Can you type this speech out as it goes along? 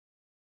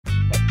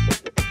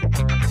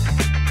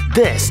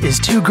This is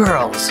Two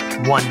Girls,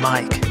 One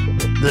Mic,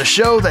 the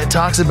show that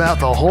talks about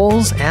the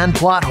holes and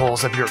plot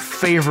holes of your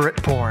favorite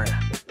porn.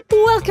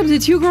 Welcome to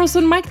Two Girls,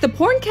 One Mic, the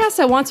porncast.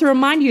 I want to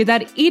remind you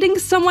that eating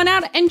someone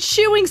out and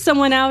chewing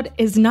someone out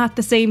is not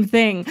the same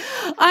thing.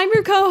 I'm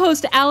your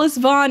co-host, Alice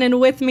Vaughn, and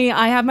with me,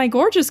 I have my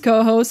gorgeous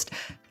co-host,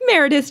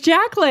 Meredith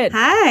Jacklett.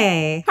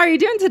 Hi. How are you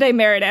doing today,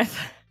 Meredith?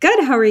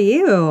 Good. How are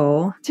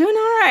you? Doing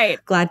all right.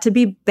 Glad to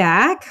be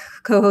back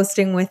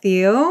co-hosting with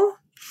you.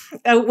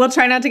 We'll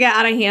try not to get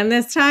out of hand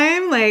this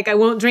time. I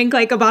won't drink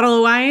a bottle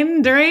of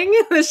wine during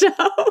the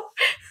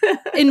show.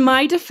 In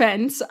my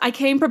defense, I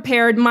came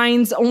prepared.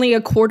 Mine's only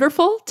a quarter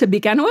full to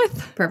begin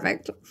with.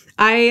 Perfect.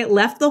 I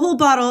left the whole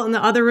bottle in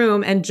the other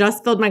room and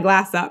just filled my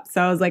glass up.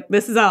 So I was like,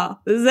 this is all.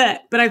 This is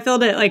it. But I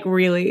filled it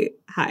really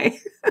high.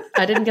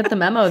 I didn't get the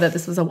memo that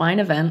this was a wine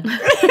event.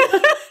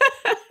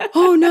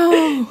 Oh,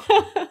 no.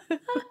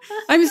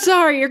 I'm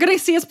sorry. You're going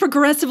to see us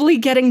progressively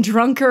getting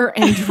drunker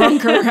and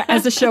drunker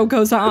as the show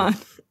goes on.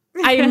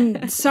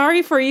 I'm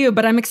sorry for you,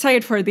 but I'm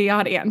excited for the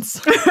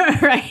audience.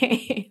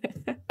 Right.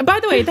 By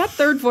the way, that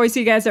third voice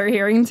you guys are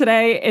hearing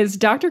today is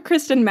Dr.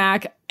 Kristen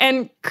Mack.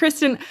 And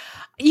Kristen,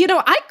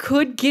 I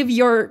could give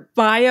your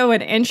bio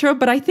an intro,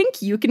 but I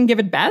think you can give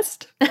it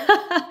best.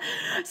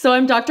 So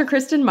I'm Dr.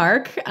 Kristen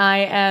Mark. I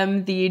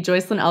am the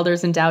Joycelyn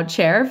Elders Endowed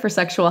Chair for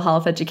Sexual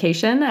Health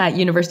Education at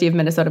University of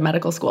Minnesota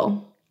Medical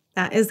School.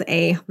 That is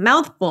a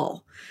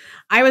mouthful.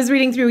 I was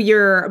reading through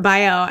your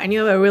bio, and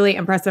you have a really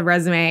impressive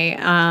resume.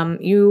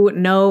 You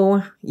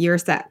know your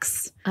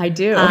sex. I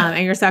do.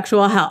 And your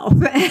sexual health.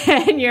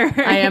 And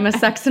I am a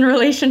sex and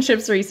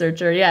relationships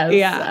researcher, yes.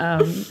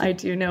 Yeah. I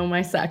do know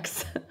my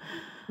sex.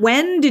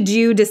 When did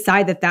you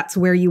decide that that's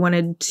where you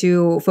wanted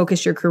to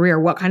focus your career?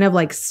 What kind of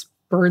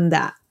spurred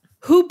that?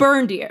 Who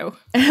burned you?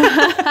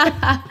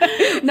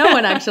 No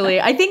one,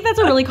 actually. I think that's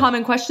a really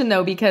common question,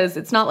 though, because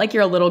it's not like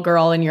you're a little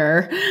girl and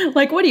you're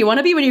like, what do you want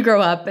to be when you grow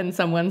up? And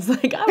someone's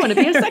like, I want to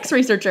be a sex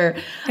researcher.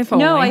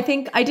 No, I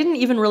think I didn't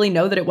even really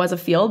know that it was a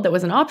field that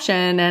was an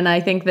option. And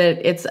I think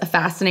that it's a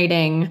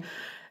fascinating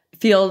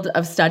field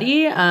of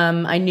study.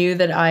 I knew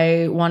that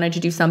I wanted to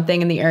do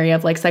something in the area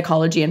of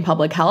psychology and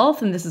public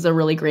health. And this is a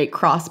really great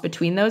cross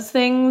between those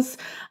things.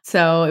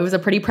 So it was a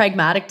pretty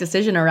pragmatic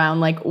decision around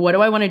what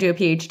do I want to do a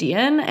PhD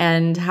in?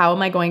 And how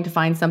am I going to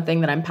find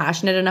something that I'm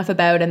passionate enough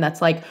about and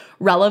that's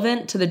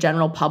relevant to the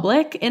general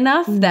public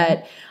enough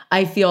that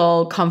I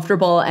feel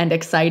comfortable and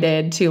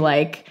excited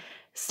to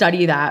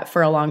study that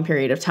for a long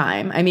period of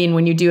time. I mean,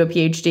 when you do a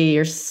PhD,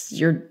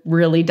 you're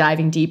really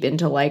diving deep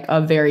into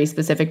a very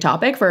specific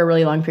topic for a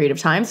really long period of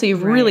time. So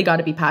you've really got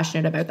to be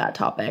passionate about that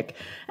topic.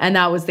 And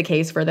that was the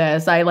case for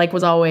this. I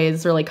was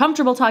always really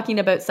comfortable talking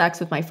about sex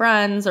with my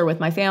friends or with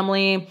my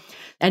family.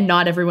 And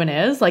not everyone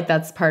is.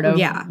 That's part of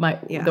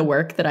the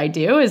work that I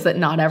do, is that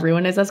not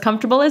everyone is as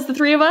comfortable as the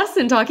three of us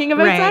in talking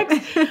about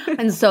sex.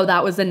 And so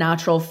that was a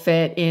natural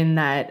fit in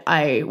that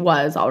I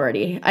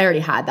already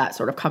had that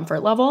sort of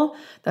comfort level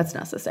that's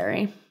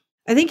necessary.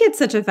 I think it's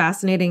such a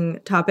fascinating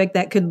topic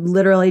that could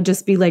literally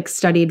just be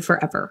studied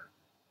forever.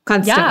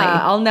 Constantly.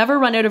 Yeah, I'll never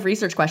run out of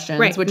research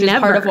questions, which is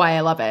part of why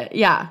I love it.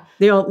 Yeah.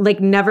 They'll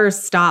never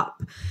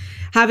stop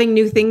having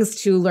new things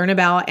to learn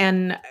about.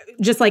 And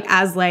just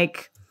as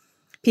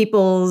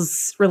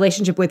people's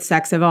relationship with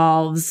sex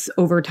evolves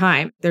over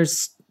time,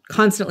 there's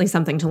constantly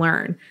something to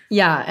learn.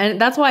 Yeah. And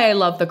that's why I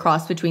love the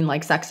cross between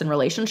sex and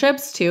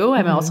relationships too.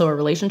 I'm also a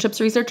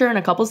relationships researcher and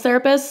a couples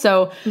therapist.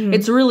 So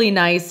it's really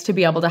nice to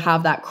be able to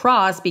have that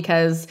cross,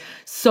 because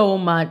so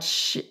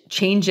much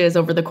changes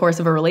over the course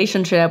of a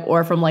relationship,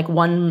 or from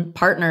one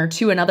partner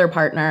to another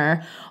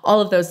partner. All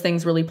of those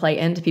things really play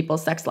into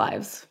people's sex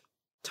lives.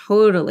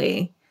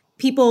 Totally.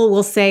 People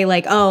will say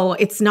oh,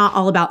 it's not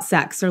all about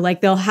sex, or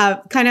they'll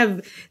have kind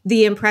of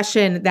the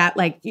impression that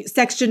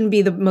sex shouldn't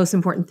be the most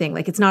important thing.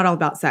 It's not all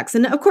about sex.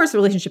 And of course, a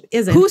relationship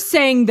isn't. Who's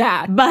saying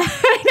that? But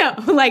I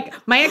know,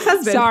 my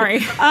ex-husband. Sorry.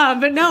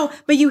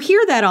 But you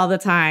hear that all the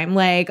time.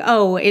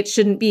 Oh, it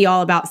shouldn't be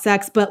all about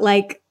sex, but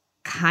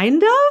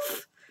kind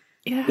of.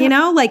 Yeah.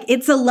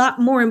 It's a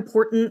lot more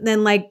important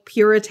than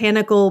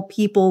puritanical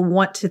people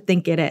want to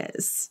think it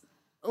is.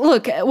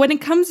 Look, when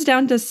it comes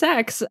down to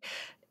sex,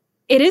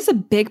 it is a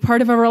big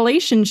part of a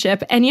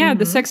relationship. And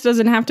the sex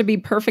doesn't have to be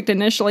perfect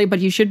initially, but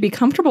you should be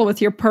comfortable with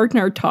your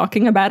partner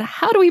talking about,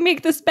 how do we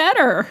make this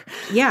better?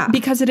 Yeah.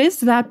 Because it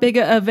is that big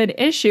of an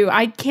issue.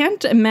 I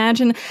can't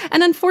imagine.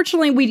 And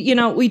unfortunately,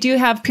 we do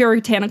have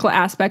puritanical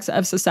aspects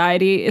of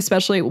society,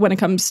 especially when it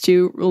comes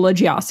to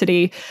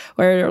religiosity,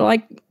 where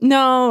they're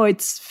no,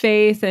 it's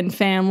faith and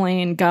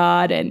family and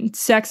God, and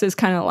sex is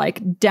kind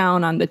of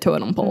down on the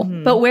totem pole.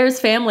 But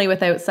where's family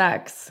without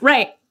sex?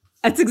 Right.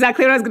 That's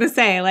exactly what I was going to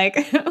say.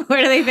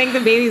 Where do they think the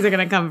babies are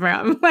going to come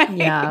from?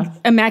 Yeah.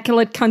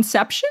 Immaculate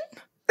conception?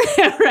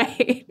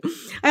 Right.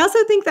 I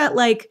also think that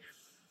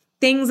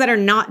things that are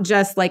not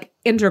just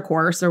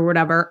intercourse or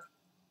whatever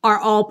are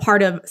all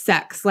part of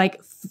sex.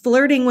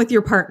 Flirting with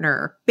your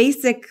partner,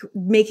 basic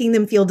making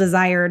them feel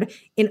desired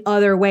in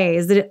other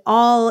ways, that it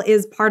all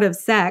is part of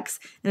sex.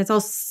 And it's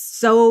all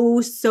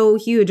so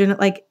huge. And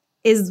it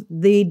is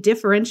the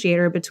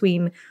differentiator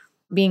between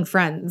being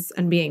friends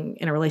and being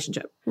in a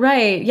relationship.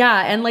 Right.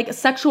 Yeah. And like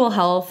sexual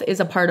health is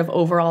a part of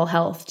overall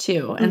health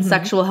too. And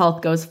sexual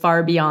health goes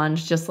far beyond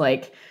just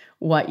like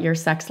what your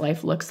sex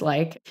life looks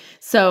like.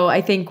 So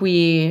I think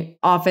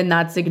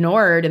that's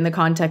ignored in the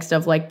context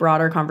of like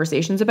broader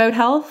conversations about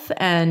health.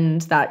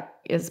 And that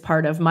is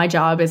part of my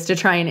job, is to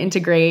try and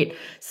integrate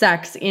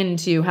sex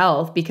into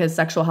health, because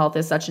sexual health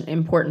is such an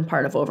important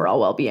part of overall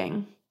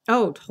well-being.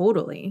 Oh,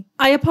 totally.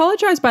 I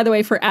apologize, by the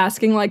way, for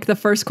asking, like, the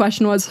first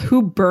question was,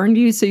 who burned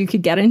you so you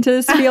could get into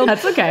this field?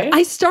 That's okay.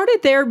 I started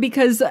there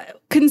because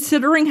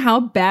considering how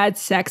bad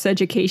sex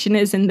education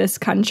is in this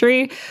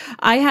country,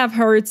 I have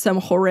heard some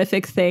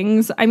horrific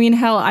things. I mean,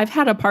 hell, I've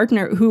had a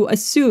partner who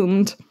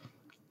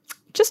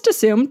just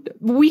assumed,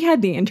 we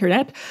had the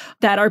internet,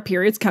 that our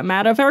periods come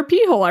out of our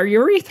pee hole, our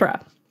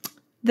urethra.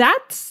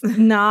 That's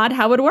not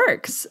how it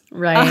works.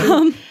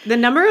 Right. The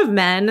number of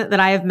men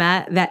that I have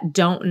met that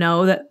don't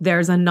know that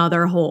there's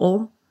another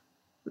hole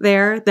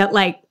there, that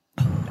like,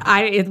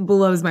 it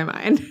blows my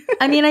mind.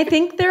 I mean, I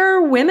think there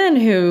are women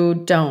who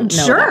don't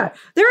know that.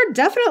 There are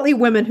definitely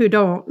women who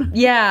don't.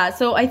 Yeah.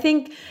 So I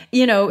think,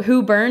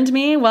 who burned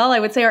me? Well, I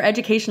would say our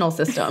educational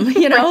system,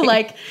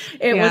 like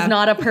it was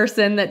not a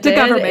person that did. The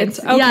government.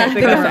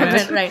 The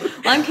government. Right.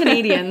 Well, I'm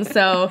Canadian,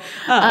 so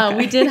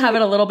we did have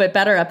it a little bit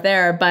better up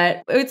there,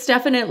 but it's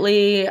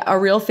definitely a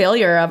real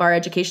failure of our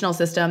educational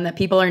system that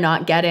people are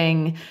not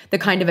getting the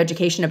kind of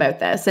education about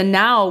this. And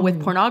now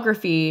with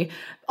pornography,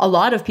 a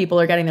lot of people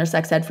are getting their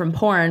sex ed from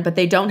porn, but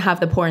they don't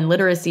have the porn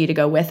literacy to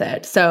go with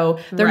it. So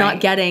they're not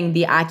getting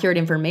the accurate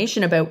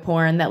information about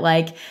porn, that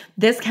like,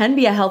 this can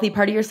be a healthy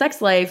part of your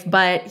sex life,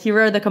 but here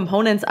are the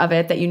components of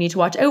it that you need to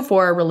watch out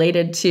for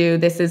related to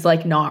this is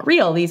like not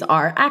real. These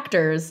are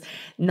actors,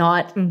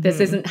 not this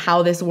isn't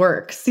how this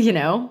works,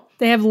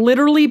 They have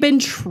literally been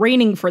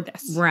training for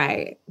this.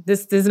 Right.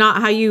 This is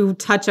not how you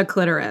touch a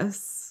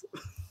clitoris.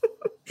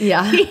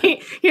 Yeah.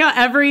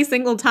 Every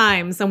single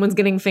time someone's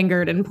getting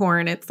fingered in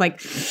porn, it's like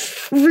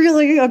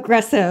really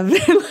aggressive.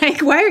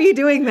 Like, why are you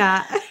doing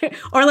that?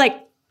 Or like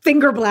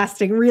finger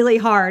blasting really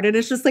hard. And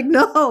it's just like,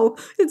 no,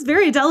 it's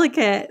very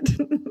delicate.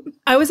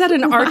 I was at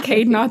an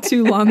arcade not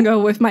too long ago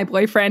with my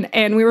boyfriend,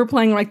 and we were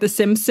playing like the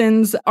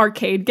Simpsons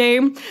arcade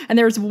game. And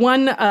there's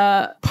one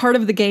part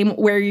of the game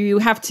where you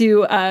have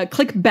to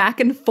click back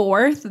and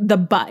forth the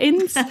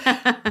buttons.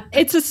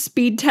 It's a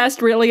speed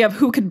test, really, of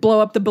who could blow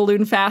up the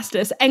balloon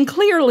fastest. And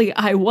clearly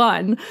I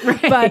won.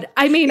 Right. But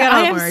I mean,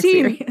 I've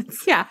seen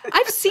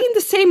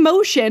the same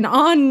motion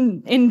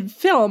in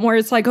film where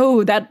it's like,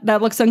 oh,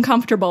 that looks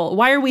uncomfortable.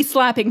 Why are we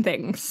slapping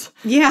things?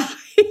 Yeah.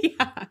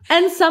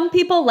 And some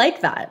people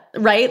like that,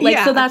 right? Like,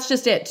 so that's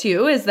just it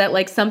too, is that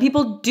like some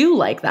people do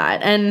like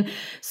that. And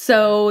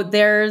so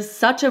there's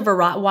such a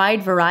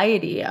wide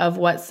variety of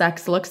what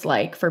sex looks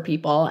like for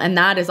people. And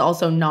that is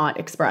also not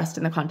expressed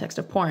in the context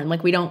of porn.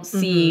 Like, we don't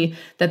see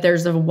that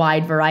there's a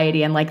wide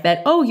variety, and like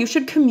that, oh, you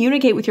should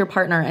communicate with your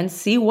partner and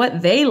see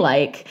what they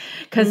like.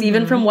 Because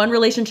even from one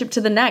relationship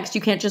to the next,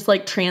 you can't just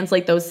like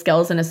translate those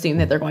skills and assume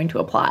that they're going to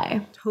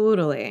apply.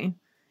 Totally.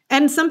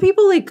 And some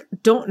people like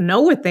don't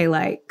know what they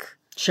like.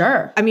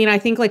 Sure. I mean, I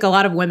think like a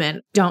lot of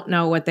women don't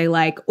know what they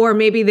like, or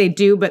maybe they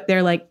do, but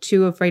they're like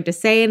too afraid to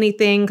say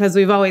anything, because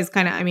we've always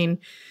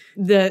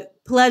the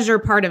pleasure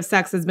part of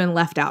sex has been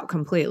left out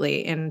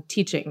completely in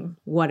teaching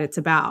what it's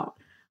about.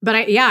 But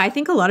I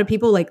think a lot of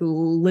people like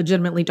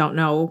legitimately don't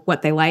know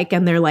what they like,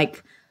 and they're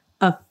like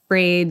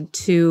afraid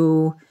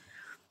to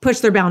push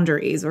their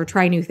boundaries or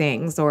try new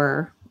things,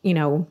 or,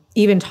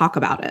 even talk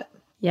about it.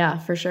 Yeah,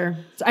 for sure.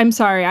 I'm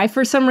sorry.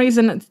 For some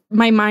reason,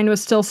 my mind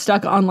was still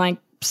stuck on like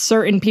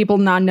certain people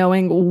not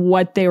knowing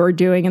what they were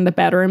doing in the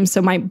bedroom.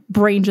 So my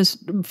brain just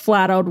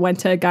flat out went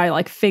to a guy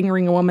like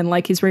fingering a woman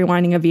like he's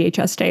rewinding a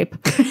VHS tape.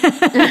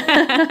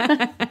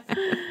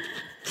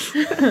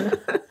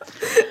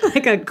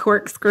 Like a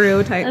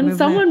corkscrew type and movement.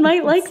 Someone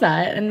might like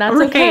that, and that's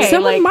okay.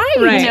 Someone might.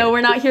 We're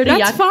not here to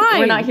that's yuck. Fine.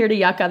 We're not here to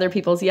yuck other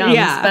people's yums.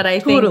 Yeah, but I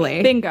think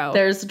bingo.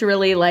 There's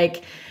really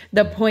like,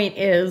 the point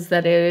is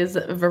that it is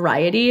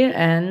variety,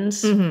 and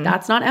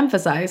that's not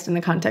emphasized in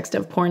the context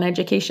of porn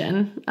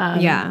education.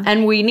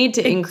 And we need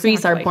to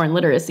increase our porn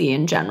literacy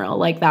in general.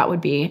 Like, that would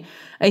be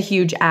a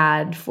huge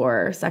add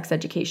for sex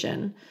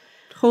education.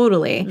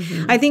 Totally.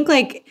 I think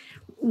like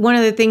one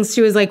of the things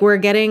too is like we're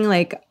getting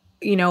like,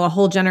 a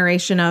whole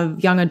generation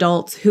of young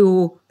adults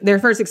who their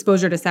first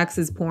exposure to sex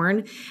is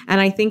porn. And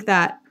I think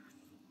that,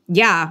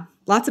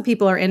 lots of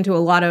people are into a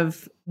lot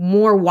of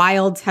more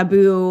wild,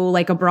 taboo,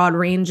 like a broad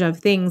range of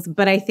things.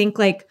 But I think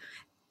like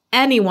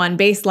anyone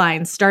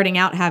baseline starting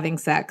out having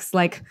sex,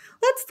 like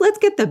let's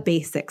get the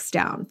basics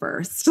down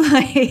first,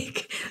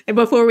 like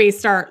before we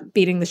start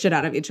beating the shit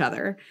out of each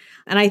other.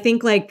 And I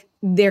think like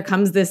there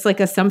comes this like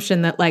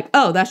assumption that like,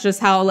 oh, that's just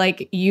how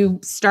like you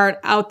start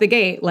out the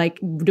gate, like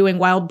doing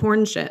wild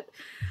porn shit.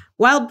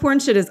 Wild porn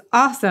shit is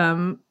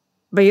awesome,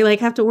 but you like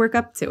have to work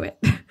up to it.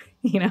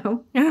 Yeah.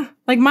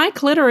 Like my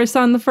clitoris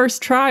on the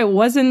first try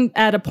wasn't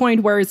at a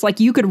point where it's like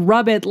you could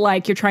rub it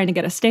like you're trying to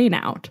get a stain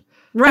out.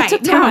 Right.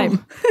 That took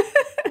time. No.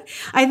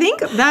 I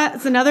think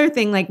that's another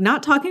thing, like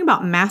not talking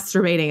about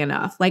masturbating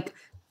enough. Like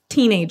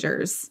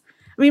teenagers.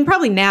 I mean,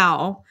 probably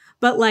now,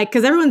 but like,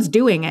 because everyone's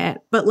doing it,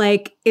 but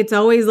like, it's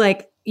always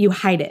like you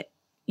hide it,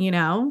 you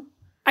know?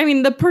 I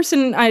mean, the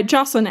person,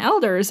 Jocelyn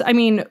Elders, I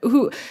mean,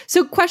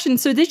 so question,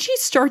 so did she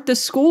start the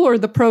school or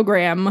the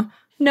program?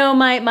 No,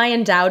 my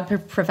endowed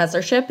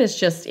professorship is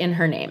just in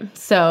her name.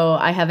 So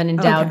I have an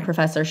endowed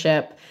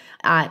professorship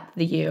at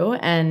the U,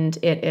 and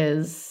it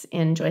is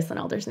in Jocelyn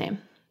Elders' name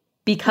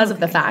because of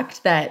the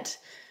fact that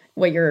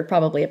what you're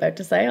probably about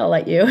to say, I'll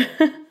let you.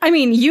 I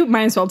mean, you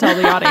might as well tell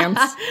the audience.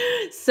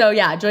 So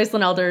yeah,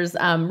 Jocelyn Elders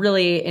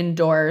really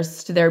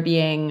endorsed there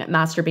being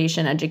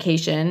masturbation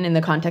education in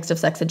the context of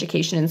sex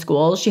education in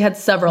schools. She had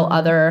several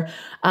other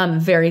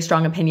very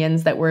strong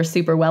opinions that were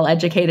super well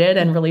educated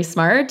and really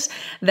smart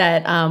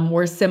that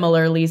were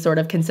similarly sort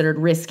of considered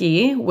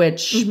risky,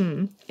 which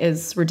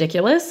is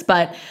ridiculous,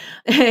 but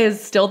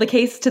is still the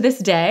case to this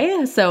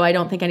day. So I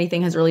don't think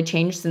anything has really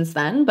changed since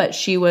then. But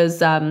she was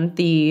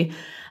the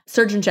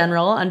Surgeon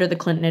General under the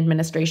Clinton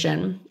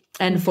administration.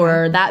 And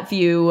for that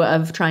view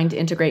of trying to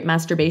integrate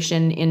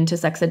masturbation into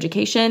sex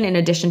education, in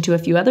addition to a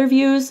few other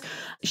views,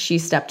 she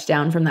stepped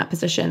down from that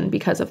position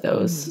because of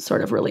those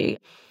sort of really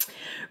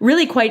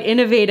quite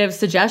innovative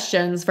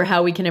suggestions for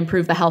how we can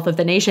improve the health of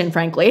the nation,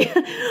 frankly.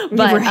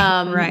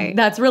 But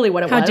that's really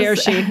what it was. How dare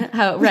she?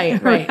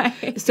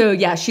 Right. So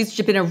yeah, she's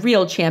been a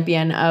real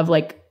champion of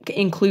like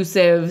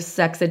inclusive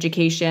sex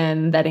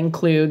education that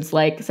includes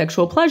like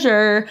sexual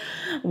pleasure.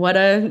 What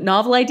a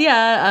novel idea.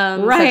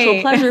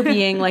 Sexual pleasure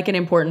being like an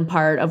important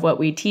part of what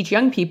we teach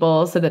young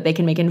people so that they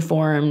can make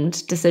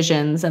informed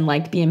decisions and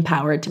like be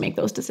empowered to make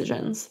those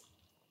decisions.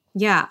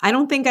 Yeah, I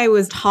don't think I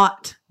was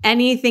taught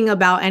anything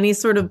about any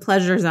sort of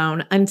pleasure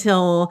zone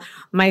until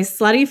my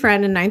slutty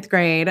friend in 9th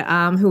grade,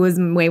 who was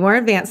way more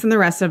advanced than the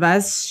rest of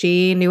us.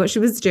 She knew what she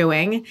was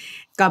doing.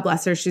 God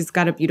bless her. She's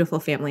got a beautiful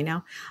family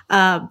now.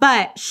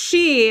 But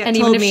she and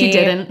told even if me, she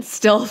didn't,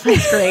 still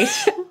that's great.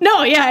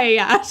 No,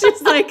 yeah.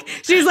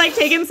 She's like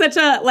taken such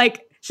a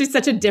like. She's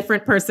such a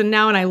different person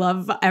now, and I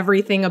love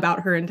everything about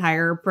her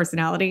entire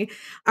personality.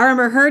 I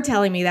remember her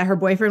telling me that her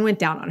boyfriend went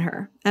down on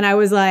her. And I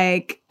was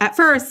like, at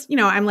first, you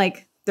know, I'm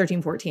like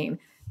 13, 14,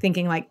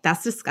 thinking like,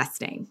 that's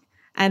disgusting.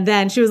 And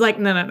then she was like,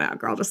 no,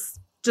 girl,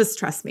 just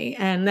trust me.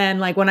 And then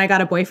like when I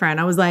got a boyfriend,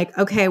 I was like,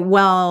 okay,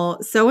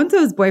 well,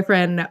 so-and-so's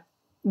boyfriend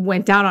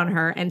went down on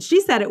her and she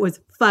said it was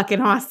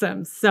fucking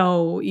awesome.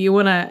 So you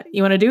wanna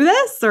do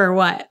this or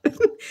what?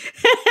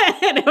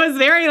 And it was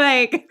very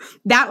like,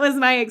 that was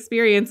my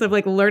experience of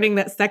like learning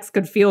that sex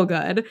could feel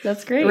good.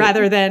 That's great.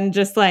 Rather than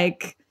just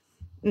like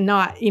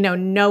not, you know,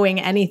 knowing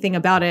anything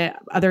about it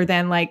other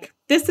than like,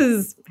 this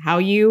is how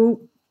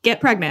you get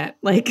pregnant.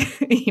 Like,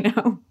 you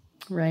know?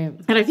 Right.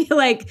 And I feel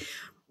like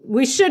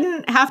we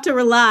shouldn't have to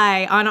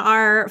rely on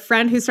our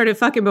friend who started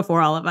fucking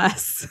before all of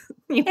us.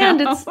 You know?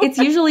 And it's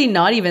usually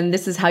not even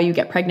this is how you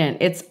get pregnant.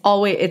 It's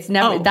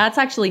never that's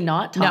actually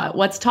not taught. No.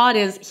 What's taught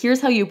is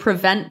here's how you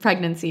prevent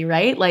pregnancy,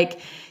 right?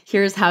 Like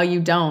here's how you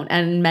don't.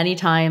 And many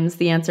times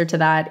the answer to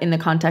that in the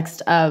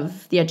context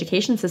of the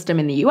education system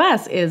in the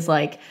US is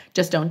like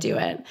just don't do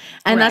it.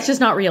 And that's just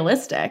not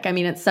realistic. I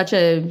mean, it's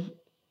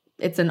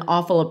an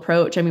awful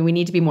approach. I mean, we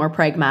need to be more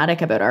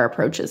pragmatic about our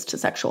approaches to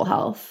sexual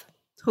health.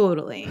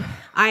 Totally.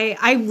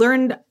 I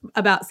learned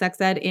about sex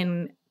ed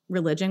in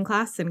religion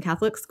class in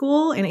Catholic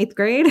school in 8th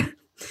grade.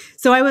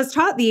 So I was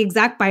taught the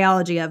exact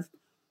biology of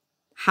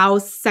how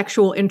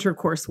sexual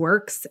intercourse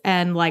works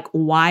and like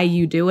why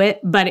you do it.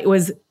 But it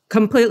was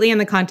completely in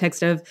the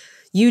context of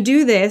you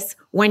do this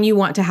when you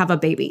want to have a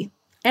baby.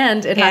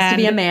 And it has to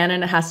be a man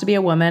and it has to be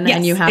a woman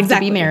and you have to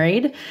be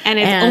married. And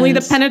it's only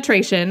the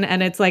penetration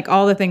and it's like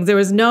all the things. There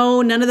was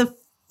none of the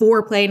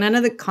foreplay, none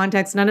of the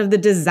context, none of the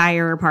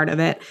desire part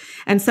of it.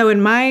 And so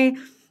in my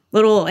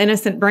little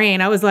innocent brain,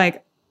 I was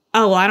like,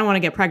 oh, well, I don't want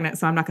to get pregnant,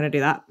 so I'm not going to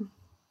do that.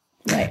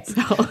 Right.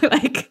 So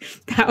like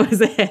that was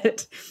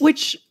it.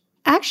 Which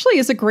actually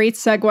is a great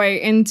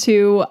segue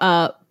into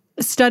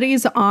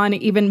studies on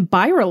even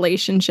bi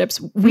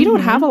relationships. We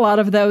don't have a lot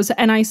of those.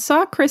 And I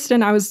saw,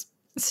 Kristen, I was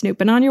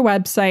snooping on your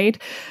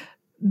website,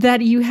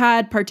 that you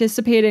had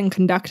participated in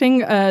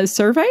conducting a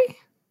survey.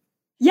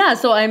 Yeah,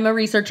 so I'm a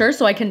researcher,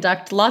 so I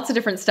conduct lots of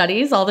different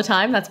studies all the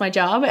time. That's my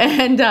job.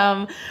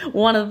 And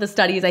one of the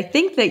studies I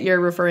think that you're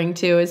referring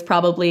to is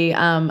probably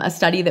a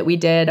study that we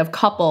did of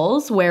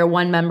couples where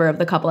one member of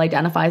the couple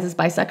identifies as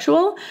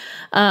bisexual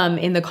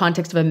in the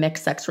context of a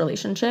mixed sex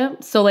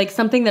relationship. So like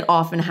something that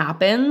often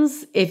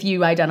happens if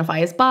you identify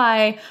as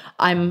bi,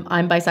 I'm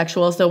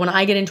bisexual. So when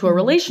I get into a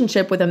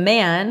relationship with a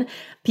man,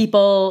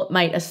 people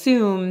might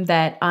assume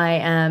that I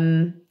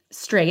am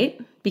straight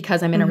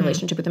because I'm in a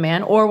relationship with a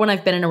man, or when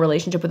I've been in a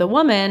relationship with a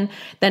woman,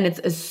 then it's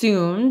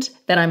assumed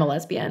that I'm a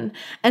lesbian.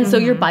 And so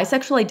your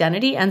bisexual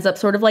identity ends up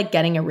sort of like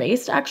getting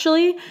erased,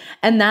 actually.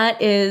 And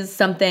that is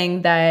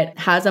something that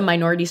has a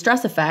minority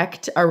stress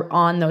effect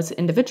on those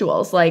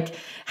individuals. Like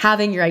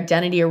having your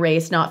identity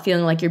erased, not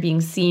feeling like you're being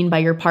seen by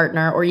your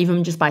partner or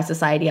even just by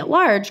society at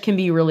large can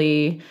be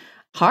really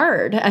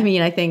hard. I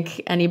mean, I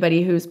think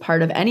anybody who's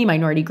part of any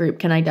minority group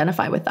can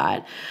identify with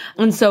that.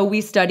 And so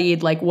we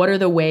studied like, what are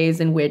the ways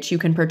in which you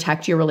can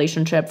protect your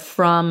relationship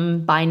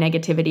from bi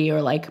negativity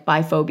or like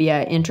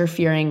biphobia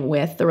interfering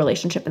with the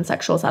relationship and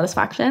sexual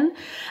satisfaction?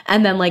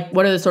 And then like,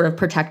 what are the sort of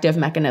protective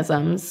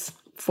mechanisms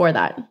for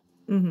that?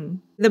 Mm-hmm.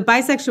 The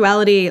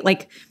bisexuality,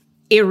 like,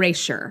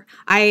 erasure.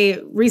 I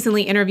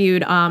recently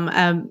interviewed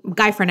a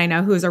guy friend I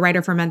know who is a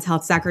writer for Men's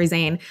Health, Zachary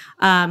Zane,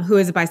 who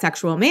is a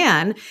bisexual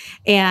man.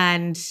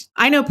 And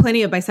I know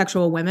plenty of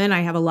bisexual women. I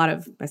have a lot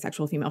of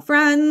bisexual female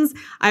friends.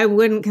 I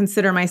wouldn't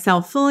consider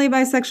myself fully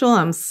bisexual.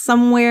 I'm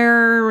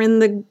somewhere in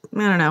the,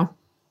 I don't know,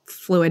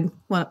 fluid,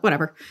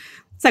 whatever.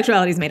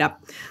 Sexuality is made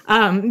up.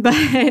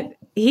 But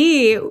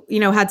he,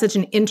 had such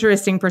an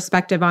interesting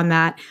perspective on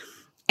that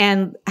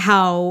and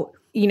how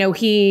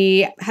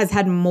he has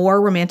had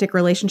more romantic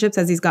relationships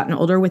as he's gotten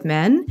older with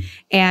men.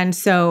 And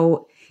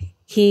so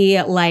he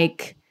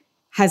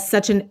has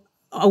such a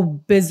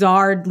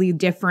bizarrely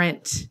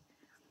different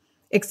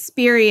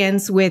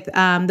experience with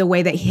the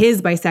way that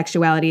his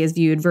bisexuality is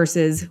viewed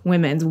versus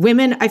women's.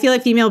 Women, I feel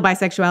like female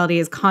bisexuality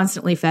is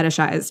constantly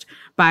fetishized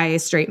by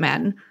straight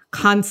men,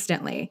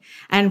 constantly.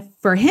 And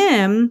for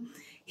him,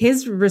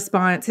 his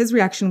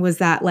reaction was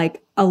that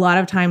a lot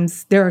of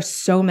times there are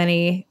so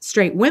many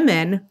straight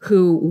women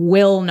who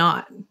will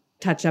not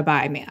touch a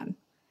bi man.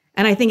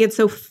 And I think it's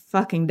so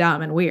fucking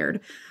dumb and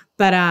weird.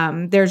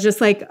 But there's just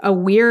a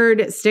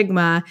weird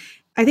stigma.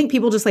 I think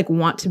people just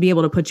want to be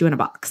able to put you in a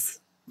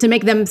box to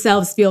make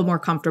themselves feel more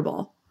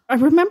comfortable. I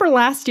remember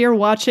last year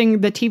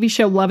watching the TV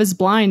show Love is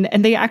Blind,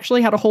 and they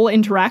actually had a whole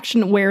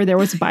interaction where there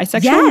was a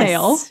bisexual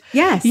male.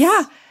 Yes.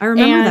 Yeah. I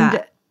remember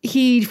that.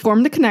 He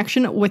formed a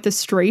connection with a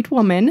straight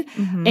woman.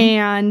 Mm-hmm.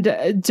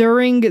 And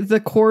during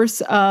the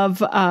course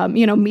of,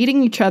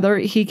 meeting each other,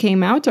 he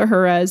came out to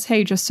her as,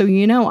 hey, just so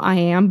you know, I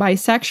am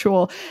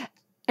bisexual.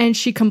 And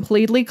she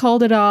completely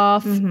called it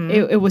off. Mm-hmm.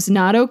 It was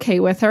not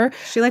okay with her.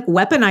 She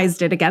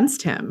weaponized it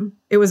against him.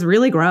 It was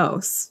really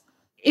gross.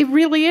 It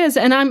really is.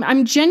 And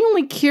I'm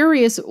genuinely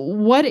curious,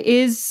 what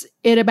is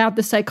it about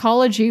the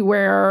psychology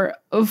where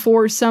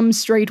for some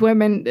straight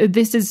women,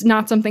 this is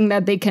not something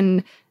that they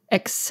can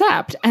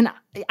accept? And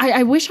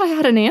I wish I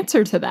had an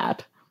answer to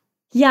that.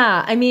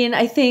 Yeah, I mean,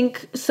 I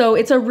think so.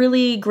 It's a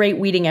really great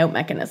weeding out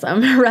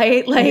mechanism,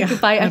 right?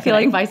 I feel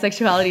like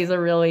bisexuality is a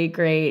really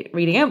great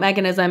weeding out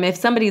mechanism. If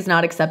somebody's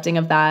not accepting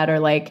of that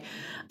or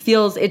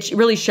feels, it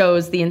really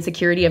shows the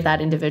insecurity of that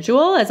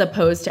individual as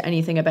opposed to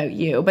anything about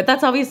you. But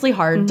that's obviously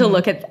hard to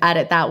look at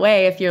it that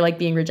way if you're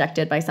being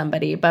rejected by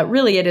somebody. But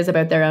really it is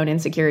about their own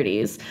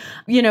insecurities.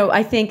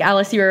 I think,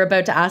 Alice, you were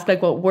about to ask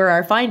what were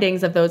our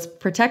findings of those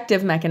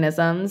protective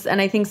mechanisms. And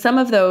I think some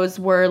of those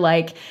were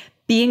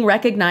being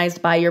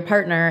recognized by your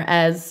partner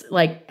as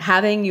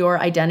having your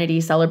identity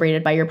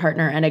celebrated by your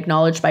partner and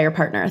acknowledged by your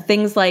partner.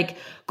 Things like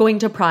going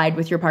to Pride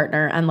with your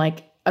partner and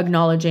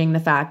acknowledging the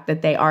fact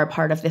that they are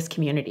part of this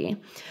community.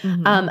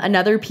 Mm-hmm.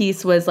 Another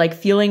piece was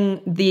feeling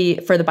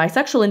for the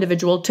bisexual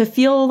individual to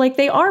feel like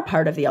they are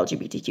part of the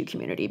LGBTQ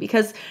community,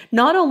 because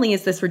not only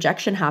is this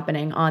rejection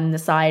happening on the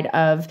side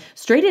of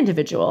straight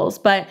individuals,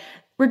 but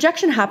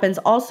rejection happens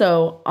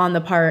also on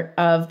the part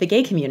of the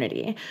gay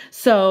community.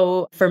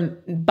 So for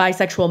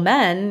bisexual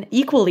men,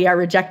 equally are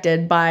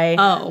rejected by...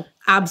 Oh,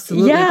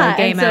 absolutely. By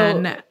gay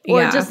men.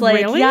 Or just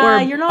really?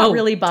 You're not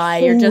really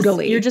bi.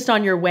 Totally. You're just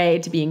on your way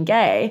to being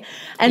gay.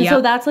 And so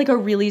that's a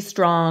really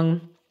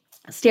strong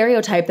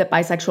stereotype that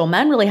bisexual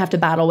men really have to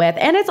battle with.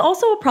 And it's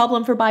also a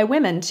problem for bi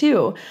women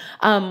too,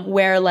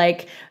 where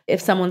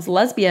if someone's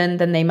lesbian,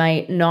 then they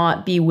might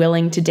not be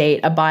willing to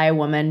date a bi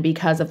woman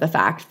because of the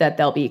fact that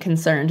they'll be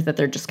concerned that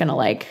they're just going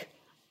to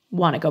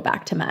want to go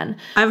back to men.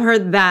 I've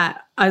heard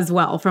that as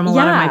well from a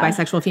lot of my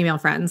bisexual female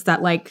friends,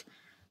 that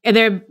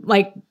they're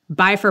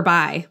bi for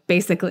bi,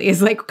 basically,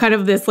 is kind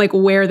of this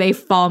where they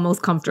fall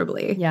most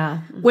comfortably.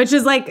 Yeah. Which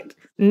is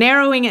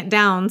narrowing it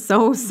down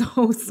so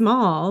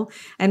small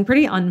and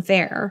pretty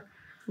unfair.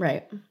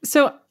 Right.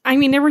 So, I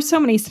mean, there were so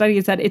many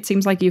studies that it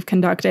seems like you've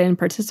conducted and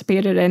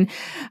participated in.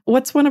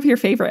 What's one of your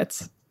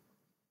favorites?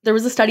 There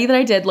was a study that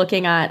I did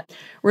looking at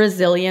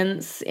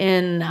resilience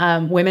in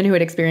women who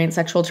had experienced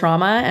sexual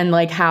trauma and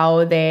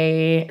how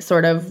they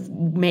sort of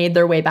made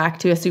their way back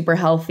to a super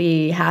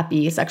healthy,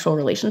 happy sexual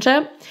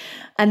relationship.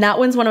 And that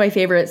one's one of my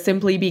favorites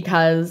simply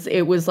because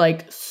it was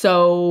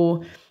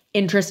so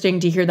interesting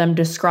to hear them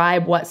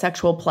describe what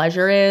sexual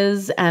pleasure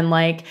is and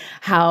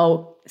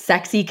how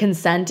sexy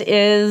consent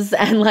is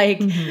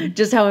and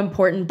just how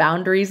important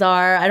boundaries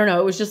are. I don't know.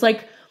 It was just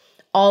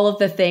all of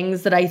the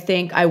things that I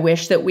think I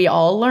wish that we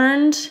all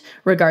learned,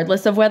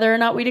 regardless of whether or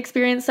not we'd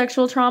experienced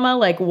sexual trauma.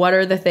 What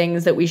are the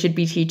things that we should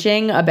be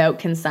teaching about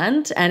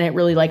consent? And it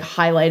really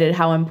highlighted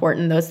how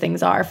important those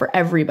things are for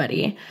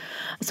everybody.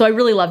 So I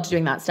really loved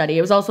doing that study.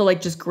 It was also like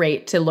just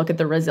great to look at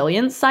the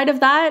resilience side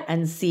of that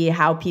and see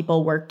how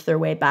people worked their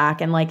way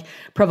back and like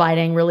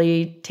providing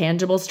really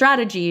tangible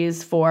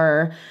strategies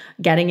for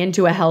getting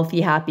into a healthy,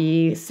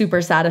 happy,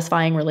 super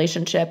satisfying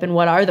relationship. And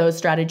what are those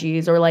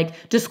strategies? Or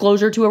like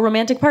disclosure to a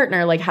romantic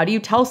partner. Like, how do you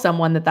tell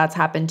someone that that's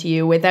happened to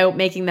you without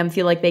making them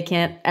feel like they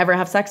can't ever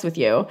have sex with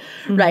you?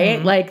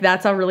 Right? Like,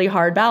 that's a really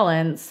hard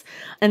balance.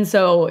 And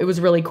so it was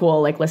really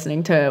cool, like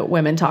listening to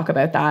women talk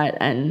about that.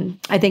 And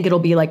I think it'll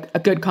be like a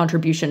good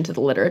contribution to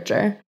the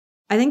literature.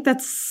 I think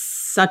that's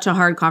such a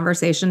hard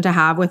conversation to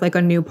have with like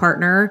a new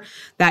partner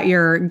that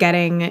you're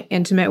getting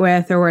intimate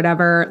with or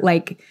whatever,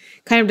 like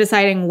kind of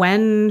deciding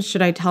when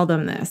should I tell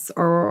them this,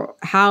 or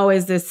how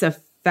is this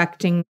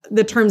affecting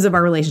the terms of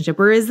our relationship,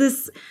 or is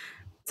this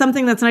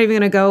something that's not even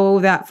going to go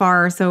that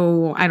far,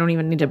 so I don't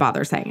even need to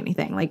bother saying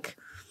anything. Like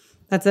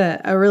that's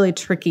a really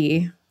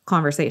tricky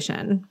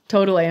conversation.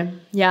 Totally.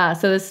 Yeah.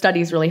 So this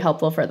study is really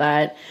helpful for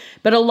that.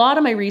 But a lot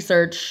of my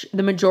research,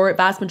 the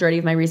vast majority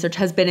of my research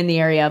has been in the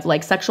area of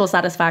like sexual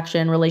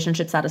satisfaction,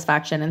 relationship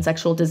satisfaction, and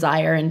sexual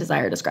desire and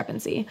desire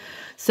discrepancy.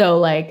 So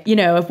like, you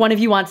know, if one of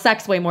you wants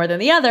sex way more than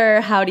the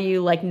other, how do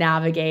you like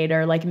navigate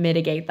or like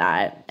mitigate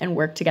that and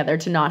work together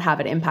to not have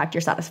it impact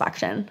your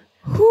satisfaction?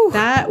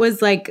 That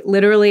was like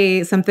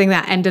literally something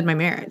that ended my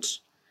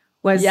marriage.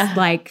 Was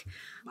like,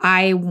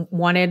 I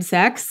wanted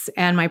sex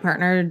and my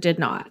partner did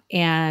not.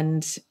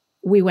 And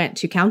we went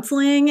to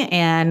counseling,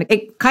 and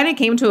it kind of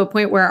came to a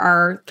point where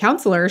our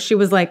counselor, she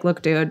was like,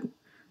 look, dude,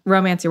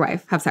 romance your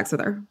wife, have sex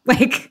with her.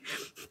 Like,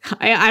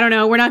 I don't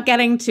know. We're not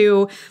getting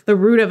to the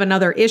root of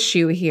another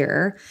issue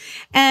here.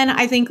 And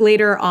I think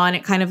later on,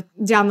 it kind of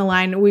down the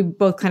line, we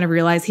both kind of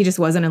realized he just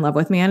wasn't in love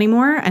with me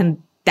anymore.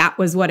 And that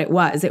was what it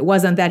was. It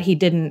wasn't that he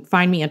didn't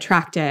find me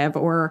attractive,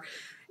 or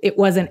it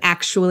wasn't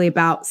actually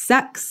about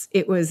sex.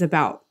 It was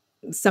about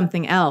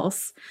something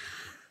else.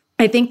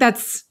 I think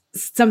that's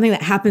something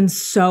that happens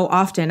so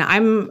often.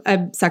 I'm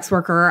a sex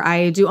worker.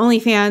 I do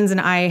OnlyFans,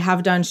 and I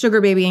have done sugar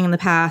babying in the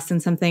past,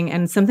 and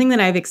something that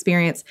I've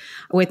experienced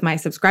with my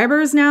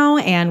subscribers now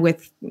and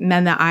with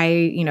men that I,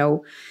 you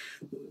know,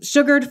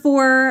 sugared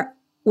for,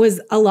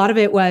 was a lot of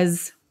it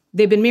was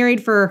they've been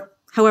married for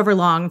however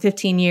long,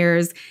 15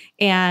 years,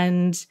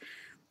 and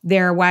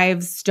their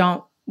wives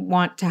don't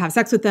want to have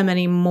sex with them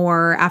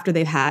anymore after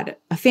they've had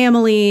a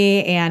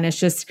family, and it's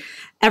just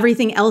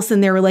everything else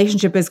in their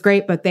relationship is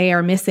great, but they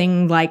are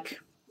missing like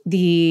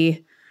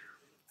the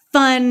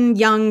fun,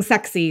 young,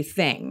 sexy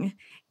thing.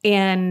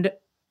 And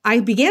I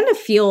began to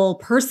feel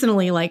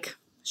personally like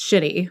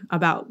shitty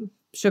about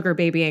sugar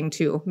babying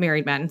to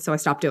married men, so I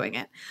stopped doing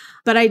it.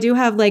 But I do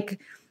have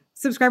like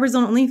subscribers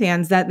on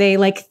OnlyFans that they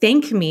like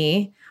thank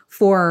me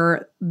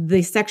for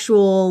the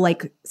sexual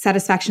like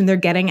satisfaction they're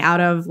getting out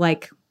of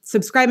like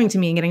subscribing to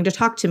me and getting to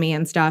talk to me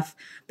and stuff,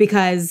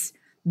 because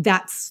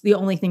that's the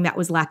only thing that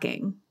was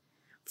lacking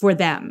for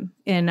them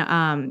in,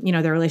 you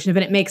know, their relationship.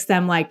 And it makes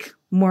them like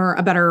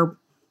a better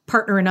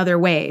partner in other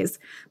ways.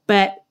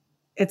 But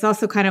it's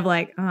also kind of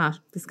like,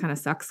 this kind of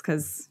sucks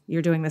because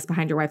you're doing this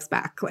behind your wife's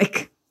back.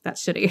 Like,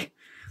 that's shitty.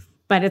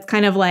 But it's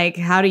kind of like,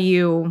 how do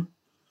you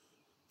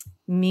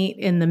meet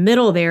in the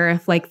middle there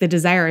if like the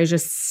desire is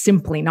just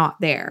simply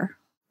not there?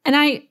 And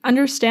I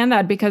understand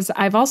that because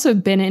I've also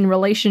been in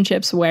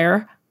relationships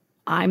where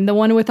I'm the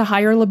one with a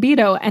higher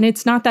libido. And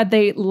it's not that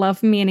they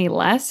love me any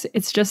less.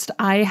 It's just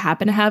I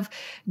happen to have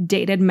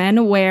dated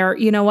men where,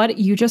 you know what,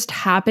 you just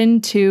happen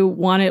to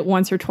want it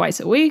once or twice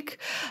a week.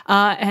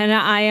 And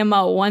I am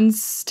a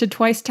once to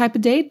twice type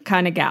of date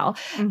kind of gal.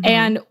 Mm-hmm.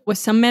 And with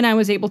some men, I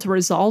was able to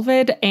resolve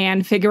it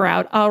and figure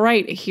out, all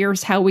right,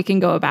 here's how we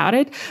can go about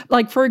it.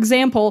 Like, for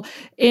example,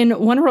 in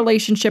one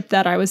relationship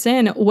that I was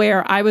in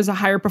where I was a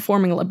higher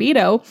performing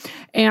libido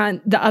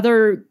and the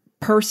other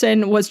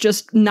person was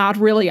just not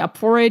really up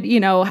for it, you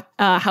know,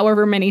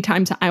 however many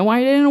times I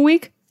wanted it in a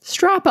week,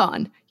 strap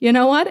on. You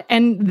know what?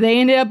 And they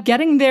ended up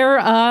getting there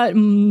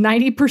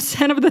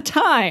 90% of the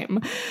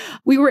time.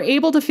 We were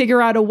able to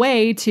figure out a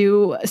way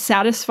to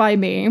satisfy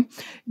me,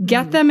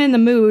 get them in the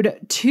mood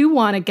to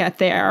want to get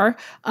there,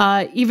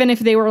 even if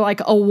they were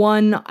like a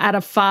 1 out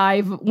of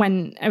 5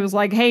 when I was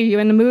like, hey, you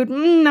in the mood?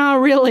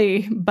 Not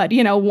really. But,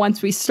 you know,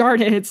 once we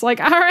started, it's like,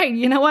 all right,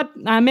 you know what?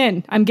 I'm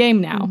in. I'm game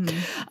now.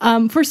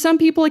 Mm-hmm. For some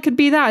people, it could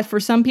be that. For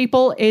some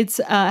people,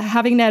 it's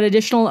having that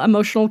additional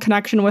emotional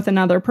connection with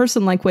another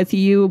person, like with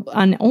you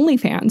on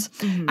OnlyFans.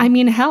 Mm-hmm. I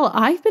mean, hell,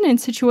 I've been in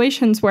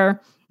situations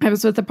where I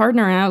was with a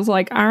partner and I was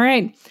like, all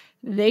right,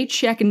 they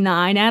check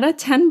 9 out of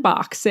 10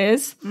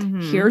 boxes.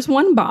 Mm-hmm. Here's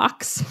 1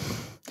 box.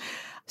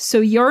 So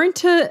you're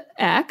into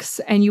X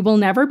and you will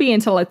never be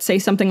into, let's say,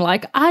 something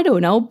like, I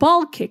don't know,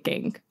 ball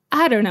kicking.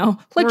 I don't know.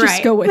 Let's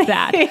just go with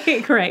that.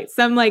 Right.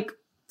 Some like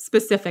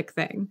specific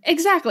thing.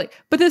 Exactly.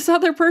 But this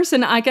other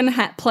person I can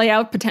play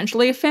out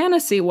potentially a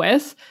fantasy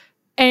with,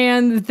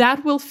 and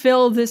that will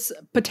fill this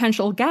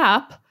potential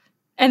gap.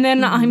 And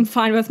then I'm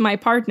fine with my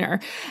partner.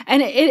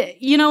 And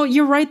it, you know,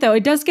 you're right though.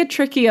 It does get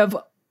tricky of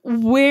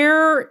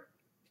where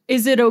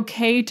Is it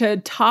okay to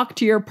talk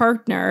to your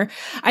partner?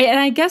 And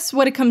I guess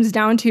what it comes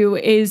down to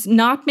is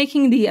not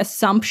making the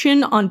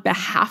assumption on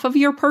behalf of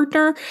your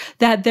partner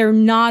that they're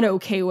not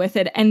okay with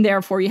it and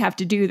therefore you have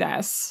to do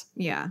this.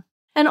 Yeah.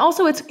 And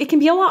also, it can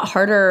be a lot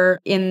harder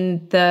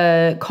in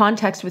the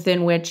context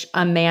within which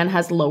a man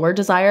has lower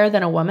desire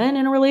than a woman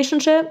in a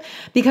relationship,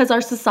 because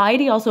our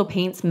society also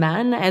paints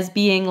men as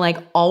being like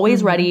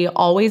always ready,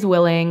 always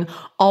willing,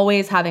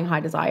 always having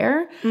high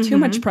desire. Too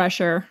much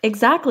pressure.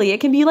 Exactly.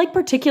 It can be like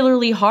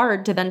particularly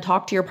hard to then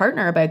talk to your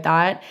partner about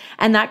that.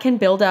 And that can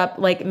build up,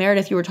 like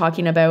Meredith, you were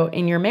talking about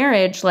in your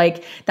marriage,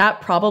 like that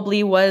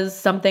probably was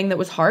something that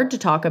was hard to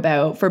talk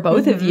about for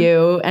both of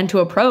you and to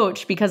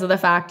approach because of the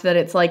fact that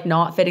it's like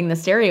not fitting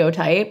the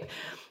stereotype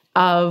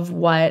of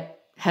what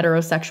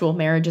heterosexual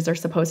marriages are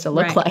supposed to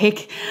look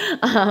like.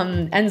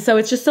 And so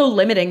it's just so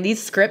limiting.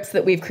 These scripts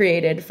that we've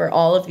created for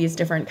all of these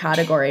different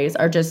categories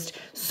are just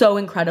so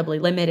incredibly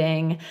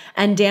limiting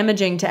and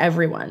damaging to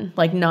everyone,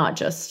 like not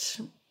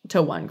just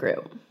to one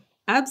group.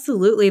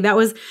 Absolutely.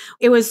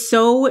 It was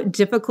so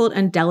difficult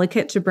and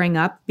delicate to bring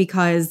up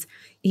because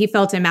he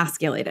felt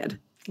emasculated.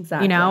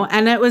 Exactly. You know,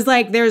 and it was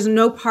like, there's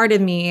no part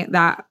of me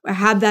that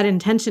had that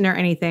intention or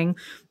anything,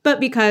 but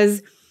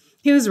because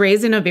he was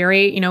raised in a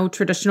very,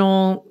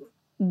 traditional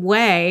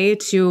way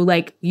to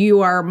like, you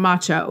are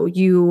macho,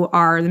 you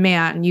are the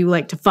man, you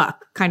like to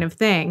fuck kind of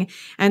thing.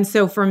 And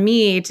so for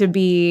me to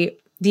be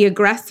the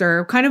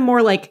aggressor, kind of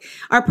more like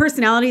our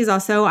personalities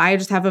also, I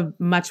just have a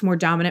much more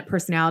dominant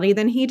personality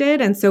than he did.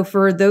 And so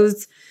for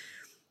those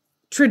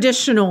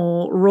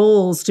traditional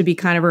roles to be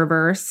kind of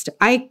reversed,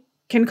 I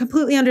can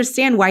completely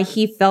understand why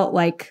he felt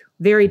like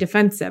very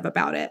defensive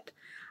about it.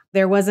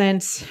 There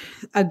wasn't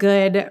a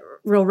good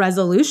real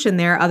resolution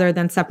there other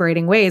than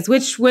separating ways,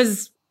 which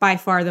was by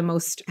far the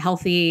most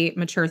healthy,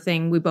 mature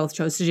thing we both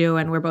chose to do.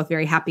 And we're both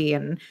very happy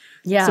and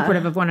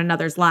supportive of one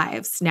another's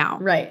lives now.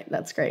 Right.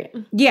 That's great.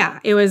 Yeah.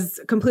 It was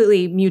a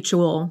completely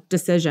mutual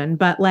decision.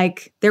 But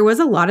like there was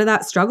a lot of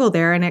that struggle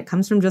there. And it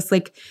comes from just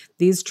like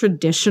these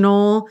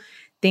traditional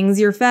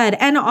things you're fed.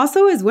 And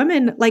also as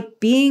women,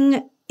 like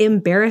being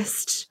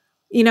embarrassed,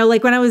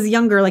 like when I was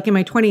younger, like in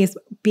my 20s,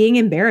 being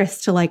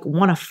embarrassed to like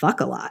want to fuck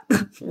a lot,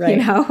 right.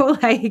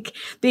 Like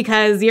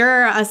because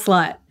you're a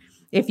slut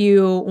if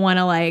you want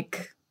to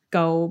like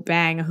go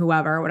bang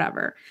whoever or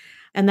whatever.